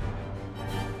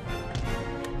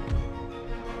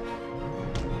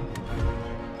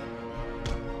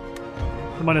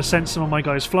 I might have sent some of my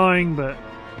guys flying, but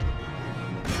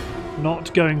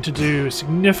not going to do a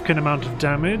significant amount of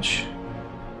damage.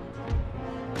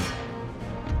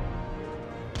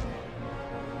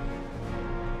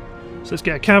 So let's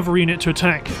get a cavalry unit to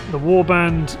attack the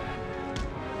warband.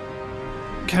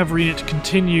 Cavalry unit to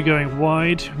continue going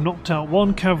wide. Knocked out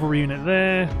one cavalry unit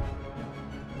there.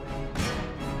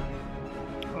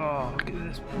 Oh, look at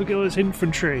this! Look at all this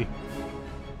infantry.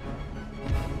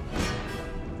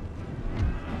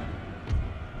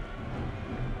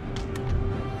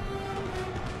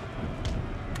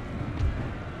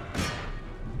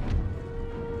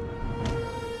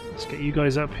 Get you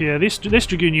guys up here. This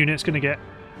dragoon unit's going to get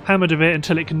hammered a bit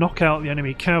until it can knock out the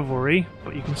enemy cavalry,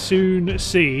 but you can soon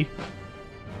see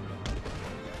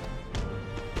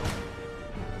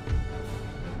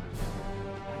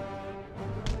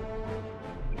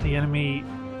the enemy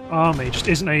army just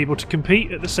isn't able to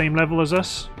compete at the same level as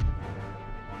us.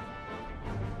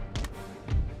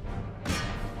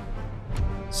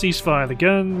 Ceasefire the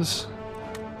guns.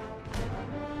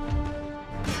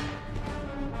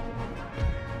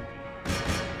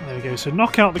 Go. So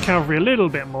knock out the cavalry a little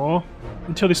bit more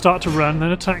until they start to run,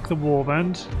 then attack the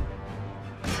warband.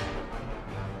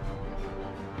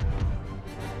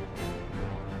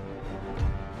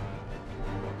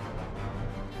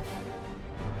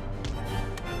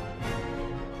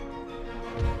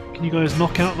 Can you guys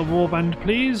knock out the warband,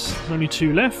 please? There's only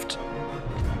two left.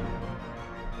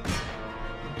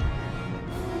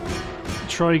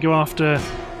 Try go after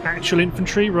actual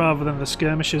infantry rather than the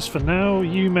skirmishers for now.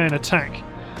 You men attack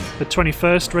the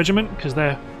 21st Regiment because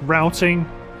they're routing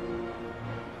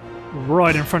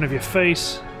right in front of your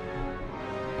face.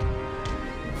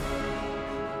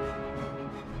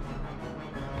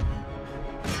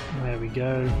 There we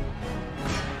go.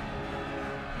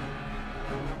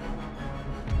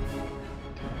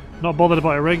 Not bothered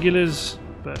by irregulars,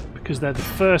 but because they're the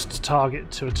first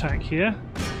target to attack here.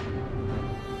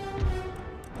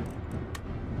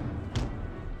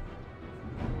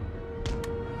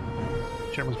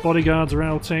 General's bodyguards are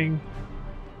outing.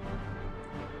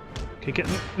 Okay, get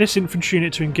this infantry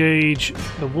unit to engage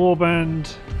the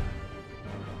warband.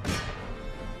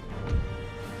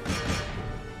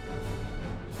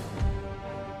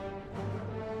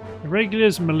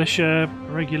 Irregulars, militia,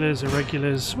 irregulars,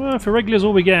 irregulars. Well, if irregulars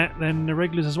all we get, then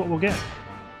irregulars is what we'll get.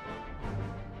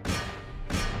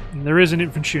 And there is an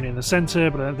infantry unit in the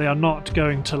centre, but they are not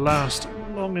going to last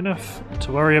long enough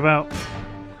to worry about.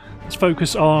 Let's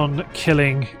focus on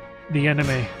killing the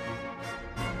enemy.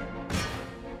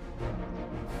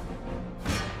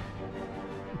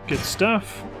 Good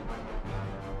stuff.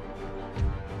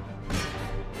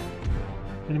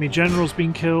 Enemy general's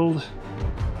been killed.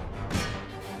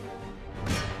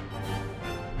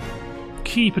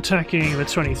 Keep attacking the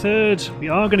 23rd. We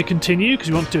are going to continue because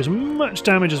we want to do as much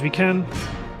damage as we can.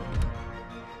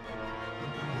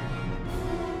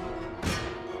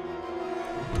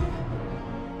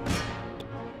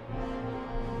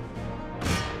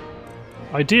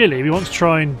 Ideally, we want to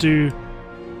try and do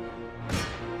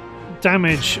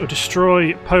damage or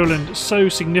destroy Poland so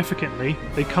significantly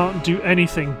they can't do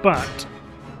anything but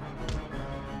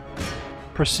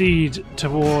proceed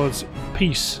towards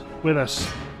peace with us,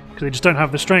 because they just don't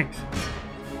have the strength.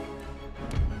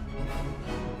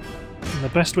 And the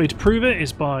best way to prove it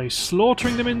is by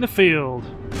slaughtering them in the field.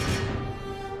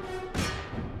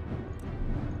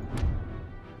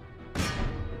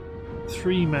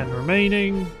 Three men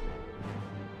remaining.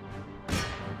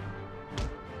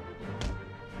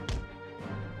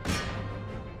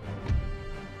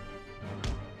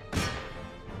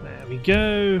 There we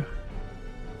go.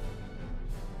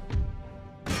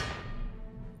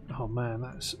 Oh man,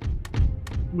 that's...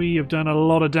 We have done a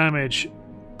lot of damage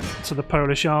to the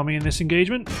Polish army in this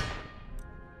engagement.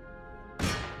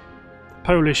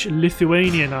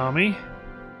 Polish-Lithuanian army.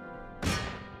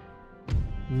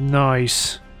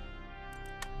 Nice.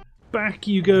 Back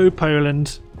you go,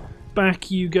 Poland. Back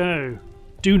you go.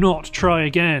 Do not try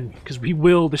again, because we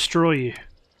will destroy you.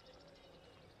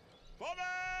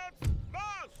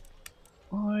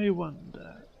 I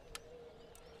wonder...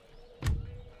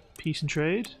 Peace and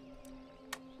trade?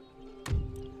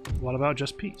 What about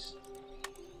just peace?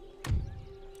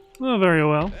 Oh, very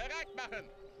well.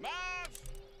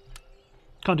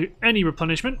 Can't do any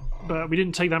replenishment, but we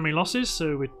didn't take that many losses,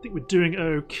 so we think we're doing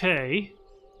okay.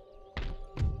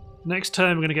 Next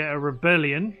turn we're going to get a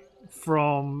rebellion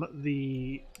from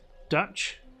the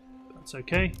Dutch. That's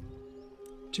okay.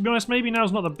 To be honest, maybe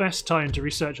now's not the best time to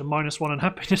research a -1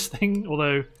 unhappiness thing,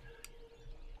 although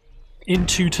in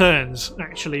 2 turns,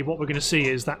 actually, what we're going to see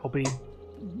is that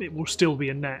it will still be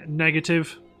a net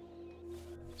negative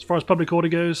as far as public order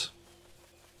goes.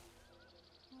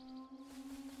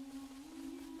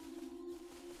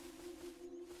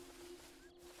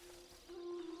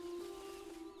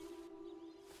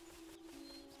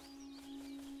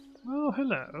 Oh,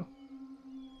 hello.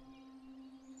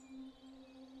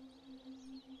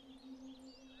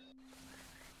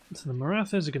 So the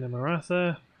Marathas are going to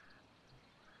Maratha.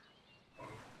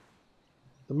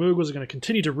 The Mughals are going to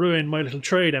continue to ruin my little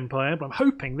trade empire, but I'm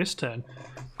hoping this turn,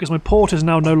 because my port is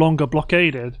now no longer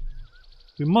blockaded,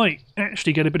 we might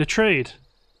actually get a bit of trade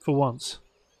for once.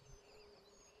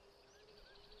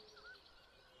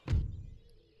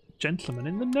 Gentlemen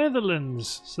in the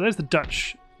Netherlands. So there's the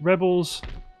Dutch rebels.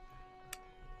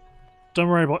 Don't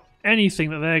worry about anything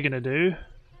that they're going to do.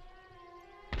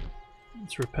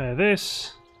 Let's repair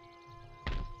this.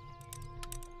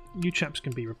 You chaps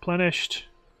can be replenished.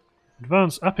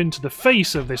 Advance up into the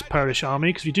face of this Polish army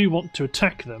because we do want to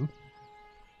attack them.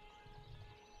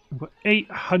 We've got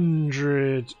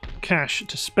 800 cash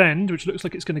to spend, which looks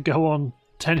like it's going to go on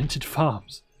tenanted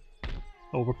farms.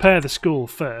 I'll repair the school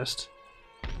first.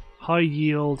 High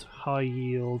yield, high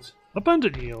yield,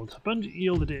 abundant yield. Abundant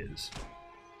yield it is.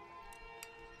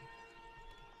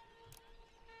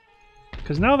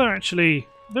 Because now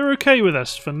they're okay with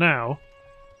us for now.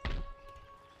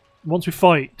 Once we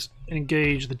fight and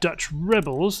engage the Dutch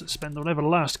rebels that spend whatever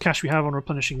last cash we have on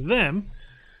replenishing them,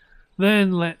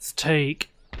 then let's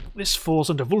take this force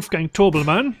under Wolfgang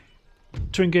Torbelmann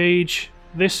to engage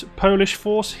this Polish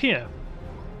force here.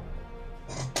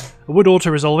 I would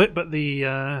auto-resolve it, but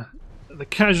the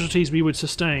casualties we would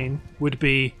sustain would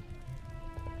be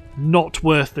not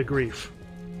worth the grief.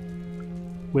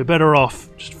 We're better off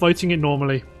just fighting it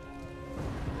normally,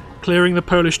 clearing the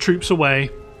Polish troops away,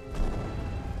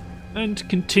 and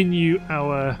continue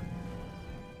our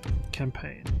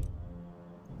campaign.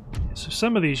 So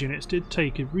some of these units did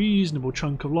take a reasonable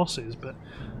chunk of losses, but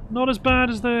not as bad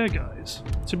as their guys.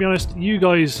 To be honest, you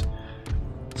guys,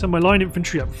 some of my line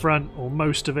infantry up front, or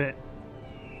most of it,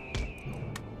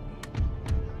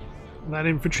 that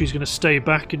infantry is going to stay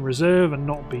back in reserve and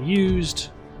not be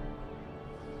used.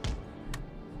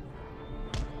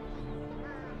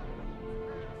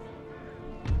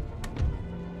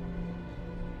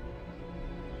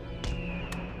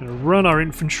 Going to run our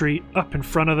infantry up in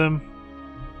front of them,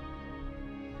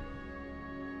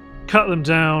 cut them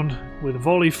down with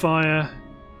volley fire,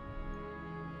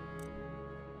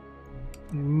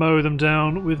 mow them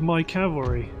down with my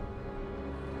cavalry.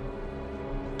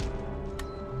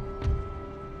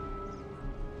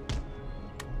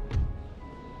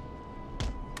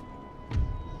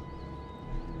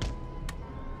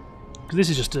 This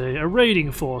is just a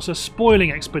raiding force, a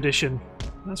spoiling expedition.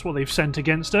 That's what they've sent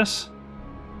against us.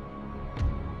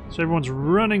 So everyone's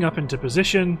running up into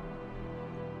position.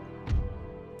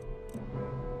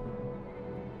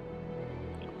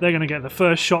 They're going to get the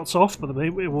first shots off, but they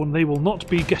will not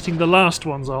be getting the last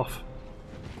ones off.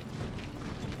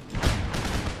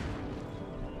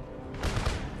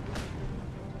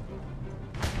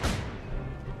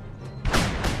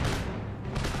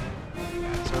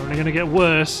 It's only going to get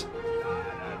worse.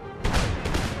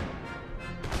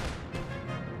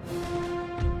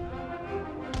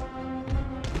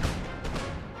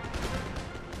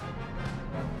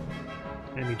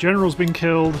 Enemy general's been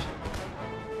killed.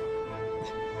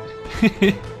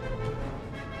 It's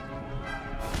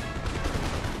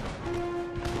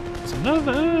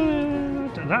another...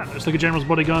 That looks like a general's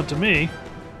bodyguard to me.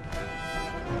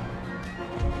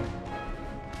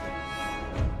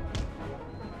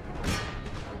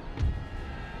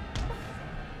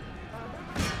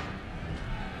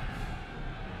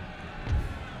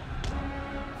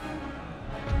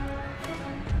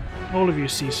 All of you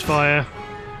cease fire.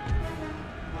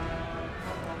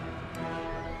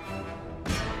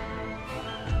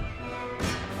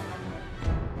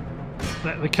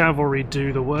 Let the cavalry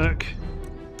do the work.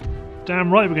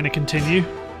 Damn right we're going to continue.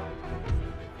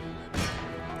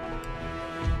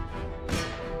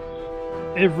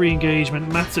 Every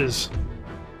engagement matters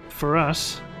for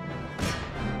us.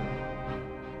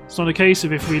 It's not a case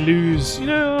of if we lose, you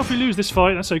know, if we lose this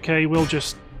fight, that's okay, we'll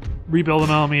just rebuild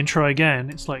an army and try again.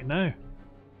 It's like, no.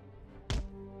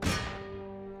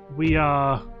 We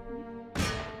are...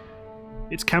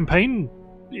 It's campaign.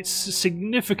 It's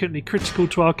significantly critical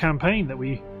to our campaign that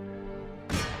we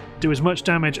do as much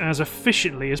damage as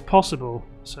efficiently as possible.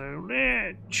 So,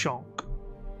 chonk.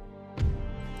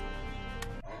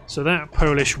 So that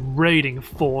Polish raiding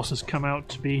force has come out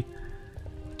to be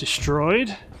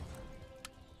destroyed.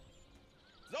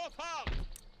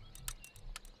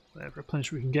 Whatever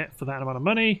replenishment we can get for that amount of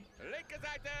money.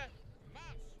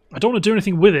 I don't want to do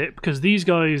anything with it because these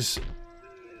guys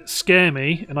scare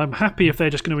me, and I'm happy if they're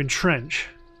just going to entrench.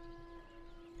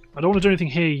 I don't want to do anything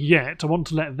here yet. I want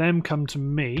to let them come to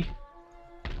me.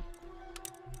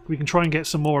 We can try and get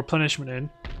some more replenishment in.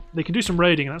 They can do some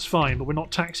raiding, and that's fine, but we're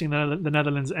not taxing the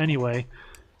Netherlands anyway.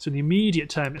 So in the immediate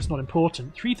term, it's not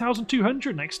important.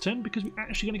 3,200 next turn, because we're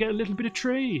actually going to get a little bit of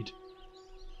trade.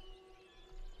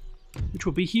 Which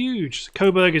will be huge. So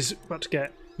Coburg is about to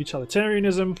get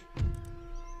utilitarianism.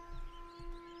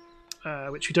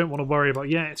 Which we don't want to worry about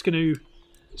yet. It's going to...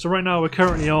 So right now we're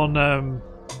currently on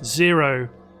 0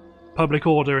 public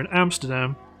order in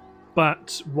Amsterdam.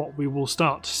 But what we will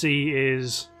start to see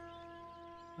is...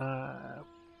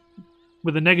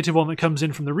 with the negative one that comes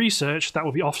in from the research, that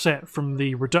will be offset from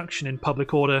the reduction in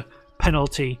public order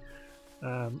penalty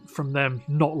from them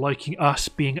not liking us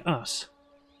being us.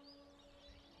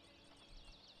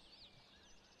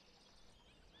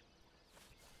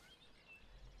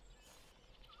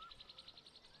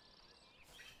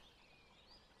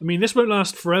 I mean, this won't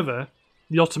last forever.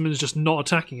 The Ottomans just not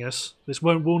attacking us. This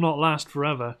will not last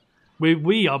forever.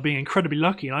 We are being incredibly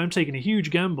lucky, and I'm taking a huge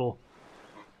gamble.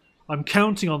 I'm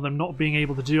counting on them not being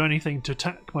able to do anything to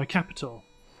attack my capital.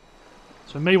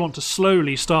 So I may want to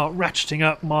slowly start ratcheting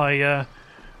up my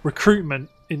recruitment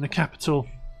in the capital.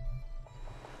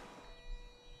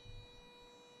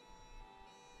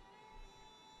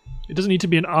 It doesn't need to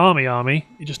be an army.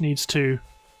 It just needs to...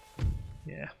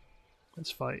 Yeah,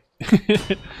 let's fight.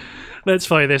 Let's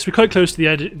fight this. We're quite close to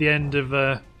the end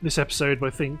of this episode, but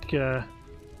I think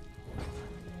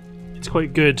it's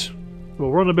quite good. Well,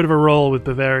 we're on a bit of a roll with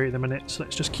Bavaria at the minute, so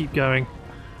let's just keep going.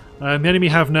 The enemy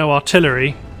have no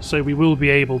artillery, so we will be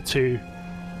able to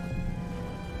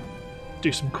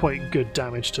do some quite good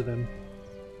damage to them.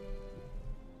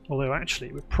 Although,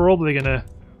 actually, we're probably going to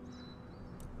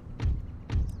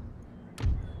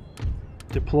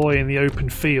deploy in the open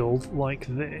field like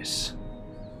this.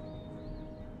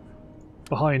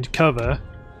 Behind cover.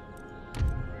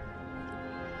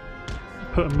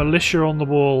 Put a militia on the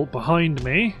wall behind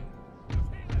me.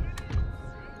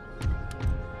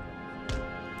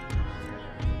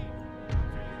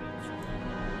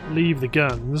 Leave the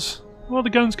guns. Well, the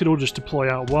guns could all just deploy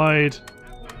out wide.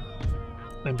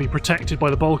 Then be protected by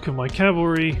the bulk of my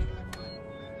cavalry.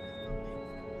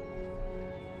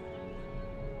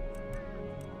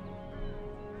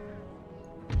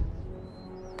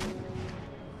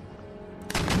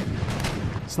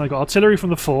 So I got artillery from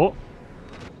the fort.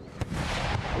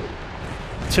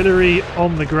 Artillery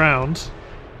on the ground.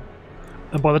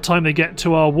 And by the time they get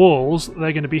to our walls,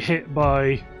 they're going to be hit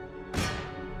by...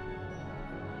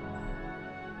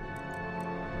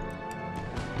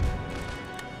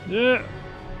 Yeah,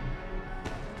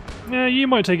 you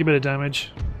might take a bit of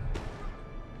damage.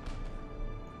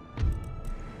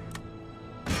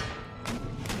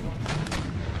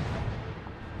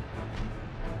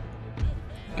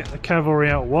 Get the cavalry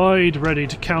out wide, ready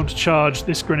to countercharge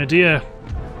this grenadier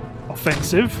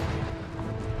offensive.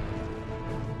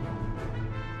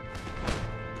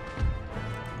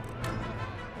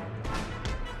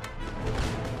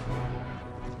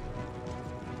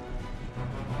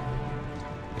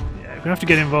 We're going to have to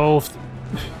get involved.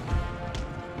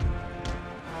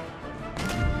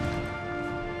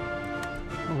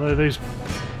 Although those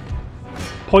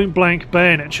point-blank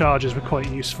bayonet charges were quite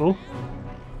useful.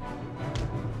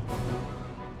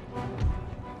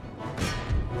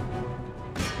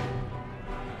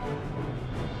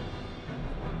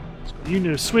 It's got a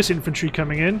unit of Swiss infantry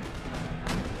coming in.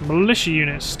 Militia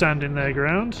units standing their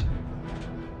ground.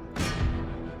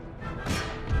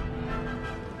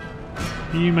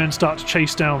 You men start to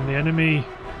chase down the enemy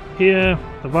here.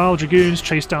 The Wild Dragoons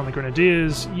chase down the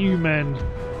Grenadiers. You men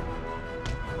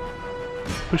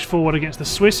Push forward against the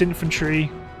Swiss infantry.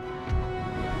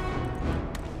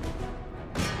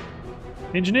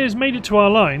 The engineers made it to our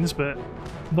lines, but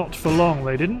not for long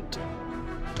they didn't.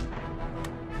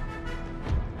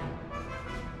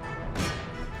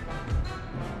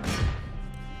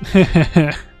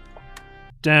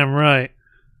 Damn right.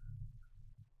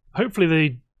 Hopefully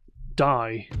they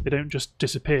die. They don't just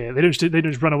disappear. They don't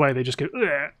just run away. They just go.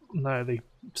 Ugh. No,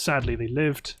 sadly they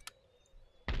lived.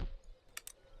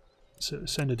 So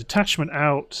send a detachment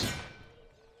out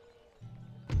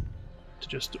to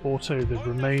just auto the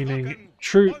remaining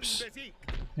troops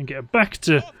and get back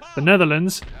to the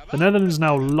Netherlands. The Netherlands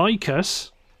now like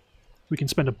us. We can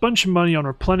spend a bunch of money on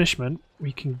replenishment.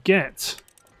 We can get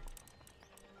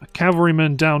a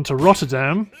cavalryman down to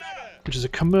Rotterdam, which is a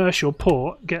commercial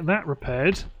port. Get that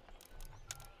repaired.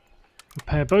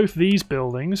 Repair both these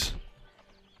buildings.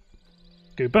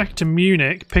 Go back to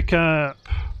Munich. Pick up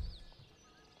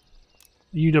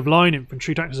a unit of line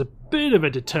infantry to act as a bit of a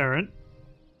deterrent.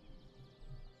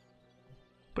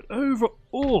 But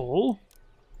overall,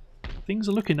 things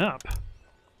are looking up.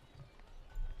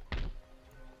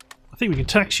 I think we can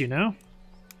tax you now.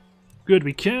 Good,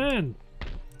 we can.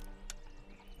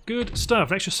 Good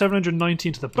stuff. An extra 790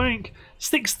 into the bank.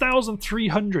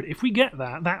 6,300. If we get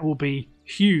that, that will be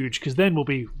huge, because then we'll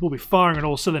be firing on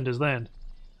all cylinders then.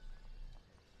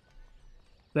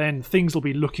 Then things will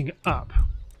be looking up.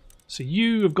 So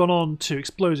you have gone on to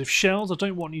explosive shells. I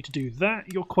don't want you to do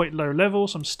that. You're quite low level,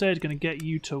 so I'm instead going to get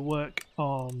you to work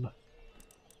on...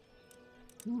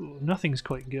 Ooh, nothing's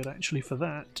quite good actually for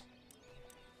that.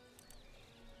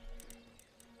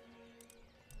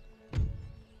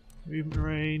 Movement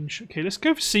range. Okay, let's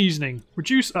go for seasoning.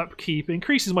 Reduce upkeep. It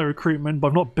increases my recruitment, but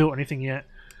I've not built anything yet.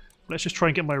 Let's just try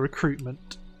and get my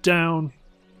recruitment down.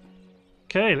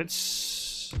 Okay,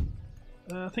 let's...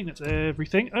 I think that's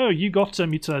everything. Oh, you got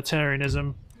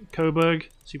utilitarianism, Coburg.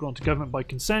 So you've gone to government by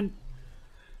consent.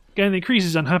 Again, it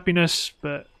increases unhappiness,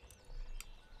 but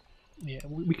yeah,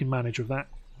 we can manage with that.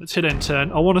 Let's hit end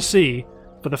turn. I want to see,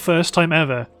 for the first time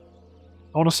ever,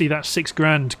 I want to see that 6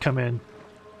 grand come in.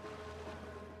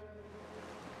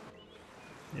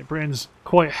 Yeah, Britain's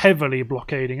quite heavily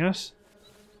blockading us.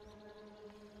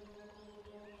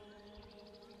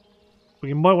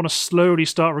 We might want to slowly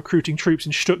start recruiting troops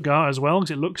in Stuttgart as well,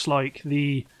 because it looks like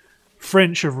the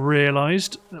French have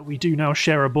realised that we do now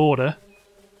share a border.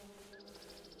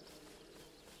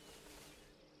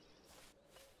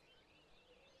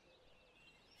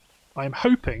 I am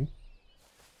hoping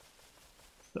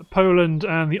that Poland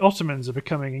and the Ottomans are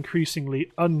becoming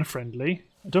increasingly unfriendly.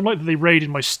 I don't like that they raided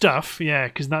my stuff, yeah,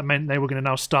 because that meant they were going to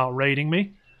now start raiding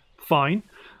me. Fine.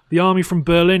 The army from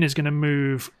Berlin is going to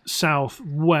move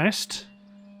southwest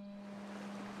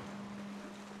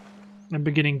and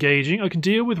begin engaging. I can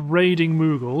deal with raiding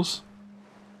Mughals.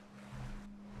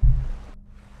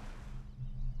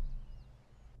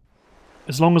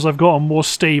 As long as I've got a more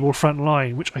stable front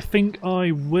line, which I think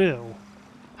I will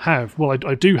have. Well,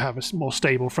 I do have a more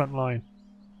stable front line.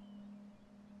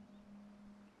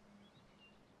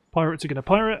 Pirates are going to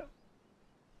pirate.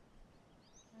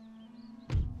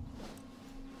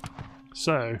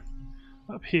 So,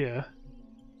 up here,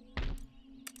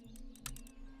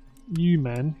 you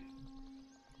men.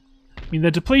 I mean,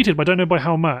 they're depleted, but I don't know by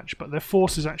how much, but their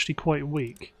force is actually quite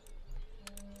weak.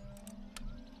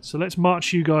 So let's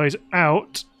march you guys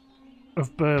out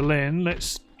of Berlin.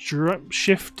 Let's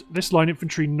shift this line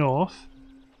infantry north.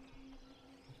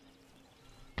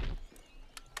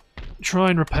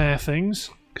 Try and repair things,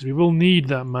 because we will need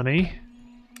that money.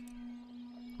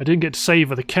 I didn't get to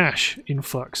savour the cash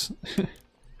influx.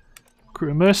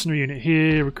 Recruit a mercenary unit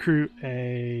here. Recruit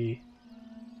a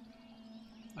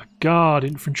guard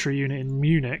infantry unit in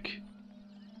Munich.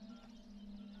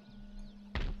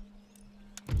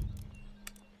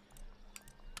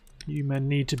 You men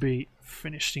need to be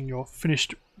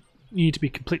need to be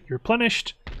completely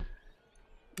replenished.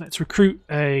 Let's recruit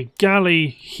a galley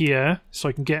here so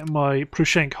I can get my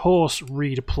Prushenk horse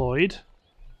redeployed.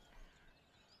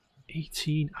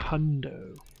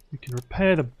 1800. We can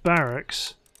repair the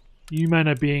barracks. You men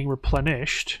are being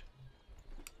replenished.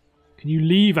 Can you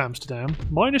leave Amsterdam?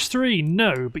 -3,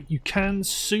 no, but you can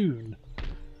soon.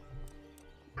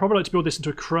 Probably like to build this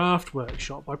into a craft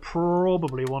workshop. I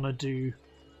probably want to do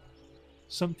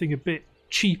something a bit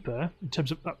cheaper in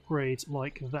terms of upgrades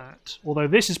like that. Although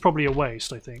this is probably a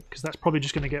waste, I think, because that's probably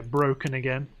just going to get broken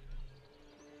again.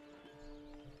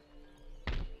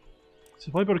 So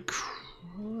if I build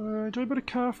do I build a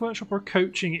craft workshop or a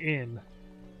coaching inn?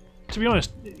 To be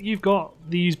honest, you've got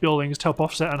these buildings to help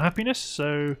offset unhappiness,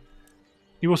 so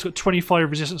You've also got 25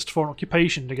 resistance to foreign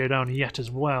occupation to go down yet as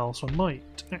well, so I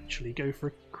might actually go for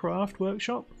a craft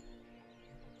workshop.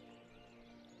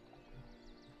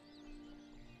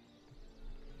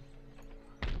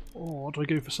 Or do I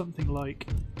go for something like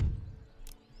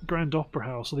Grand Opera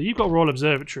House? Although you've got Royal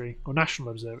Observatory, or National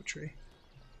Observatory.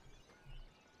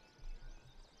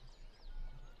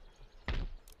 I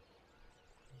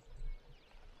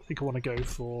think I want to go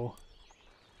for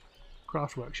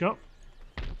Craft Workshop.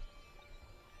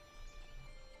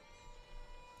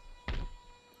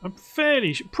 I'm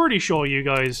pretty sure you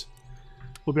guys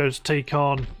will be able to take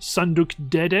on Sanduk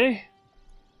Dede.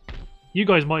 You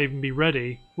guys might even be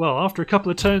ready. Well, after a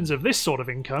couple of turns of this sort of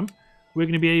income, we're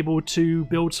going to be able to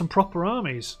build some proper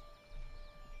armies.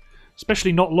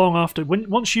 Especially not long after,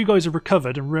 once you guys have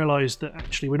recovered and realised that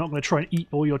actually we're not going to try and eat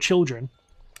all your children,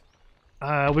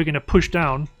 we're going to push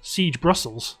down Siege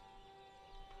Brussels.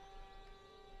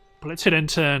 But let's hit end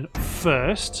turn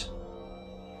first.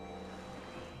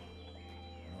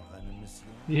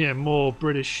 Yeah, more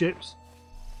British ships.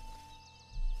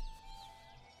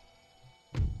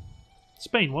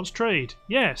 Spain wants trade.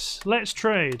 Yes, let's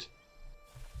trade.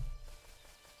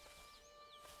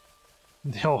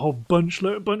 A whole bunch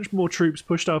more troops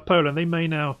pushed out of Poland. They may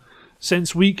now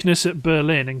sense weakness at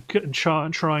Berlin and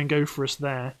try and go for us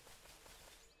there.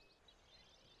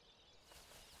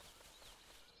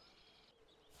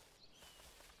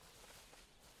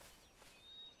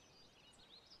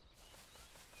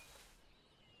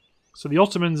 So the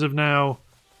Ottomans have now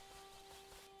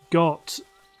got...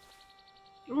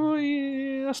 Oh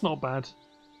yeah, that's not bad.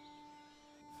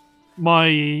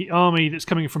 My army that's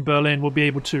coming from Berlin will be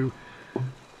able to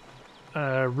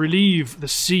relieve the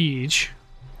siege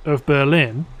of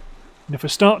Berlin. And if I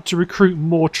start to recruit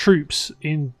more troops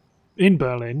in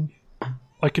Berlin,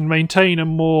 I can maintain a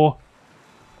more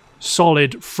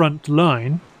solid front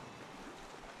line.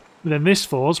 But then this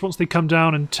force, once they come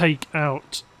down and take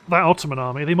out that Ottoman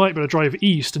army, they might be able to drive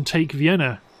east and take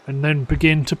Vienna, and then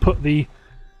begin to put the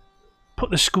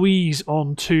squeeze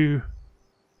onto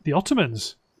the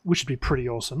Ottomans, which would be pretty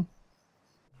awesome.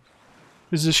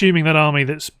 This is assuming that army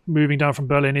that's moving down from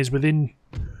Berlin is within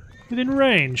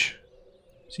range.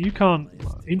 So you can't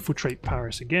infiltrate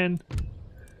Paris again.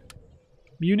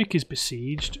 Munich is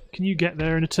besieged. Can you get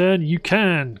there in a turn? You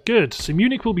can. Good. So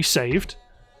Munich will be saved.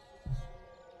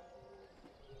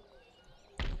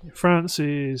 France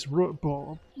is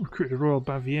recruited Royal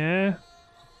Bavaria.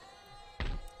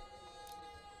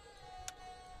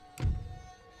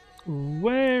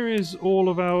 Where is all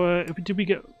of our... Did we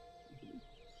get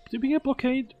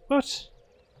blockade? What?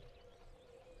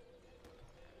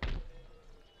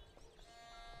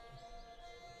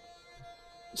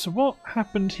 So what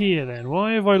happened here then?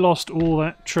 Why have I lost all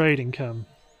that trade income?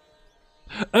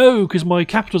 Oh, because my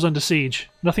capital's under siege.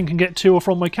 Nothing can get to or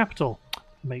from my capital.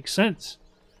 Makes sense.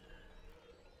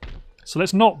 So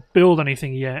let's not build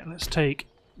anything yet. Let's take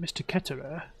Mr.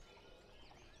 Ketterer,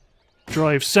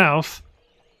 drive south,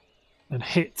 and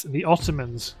hit the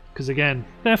Ottomans. Because again,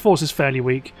 their force is fairly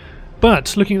weak.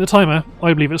 But looking at the timer,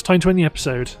 I believe it's time to end the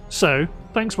episode. So,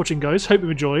 thanks for watching guys, hope you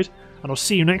enjoyed, and I'll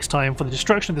see you next time for the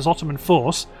destruction of this Ottoman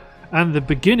force, and the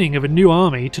beginning of a new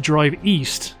army to drive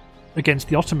east against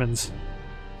the Ottomans.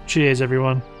 Cheers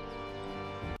everyone.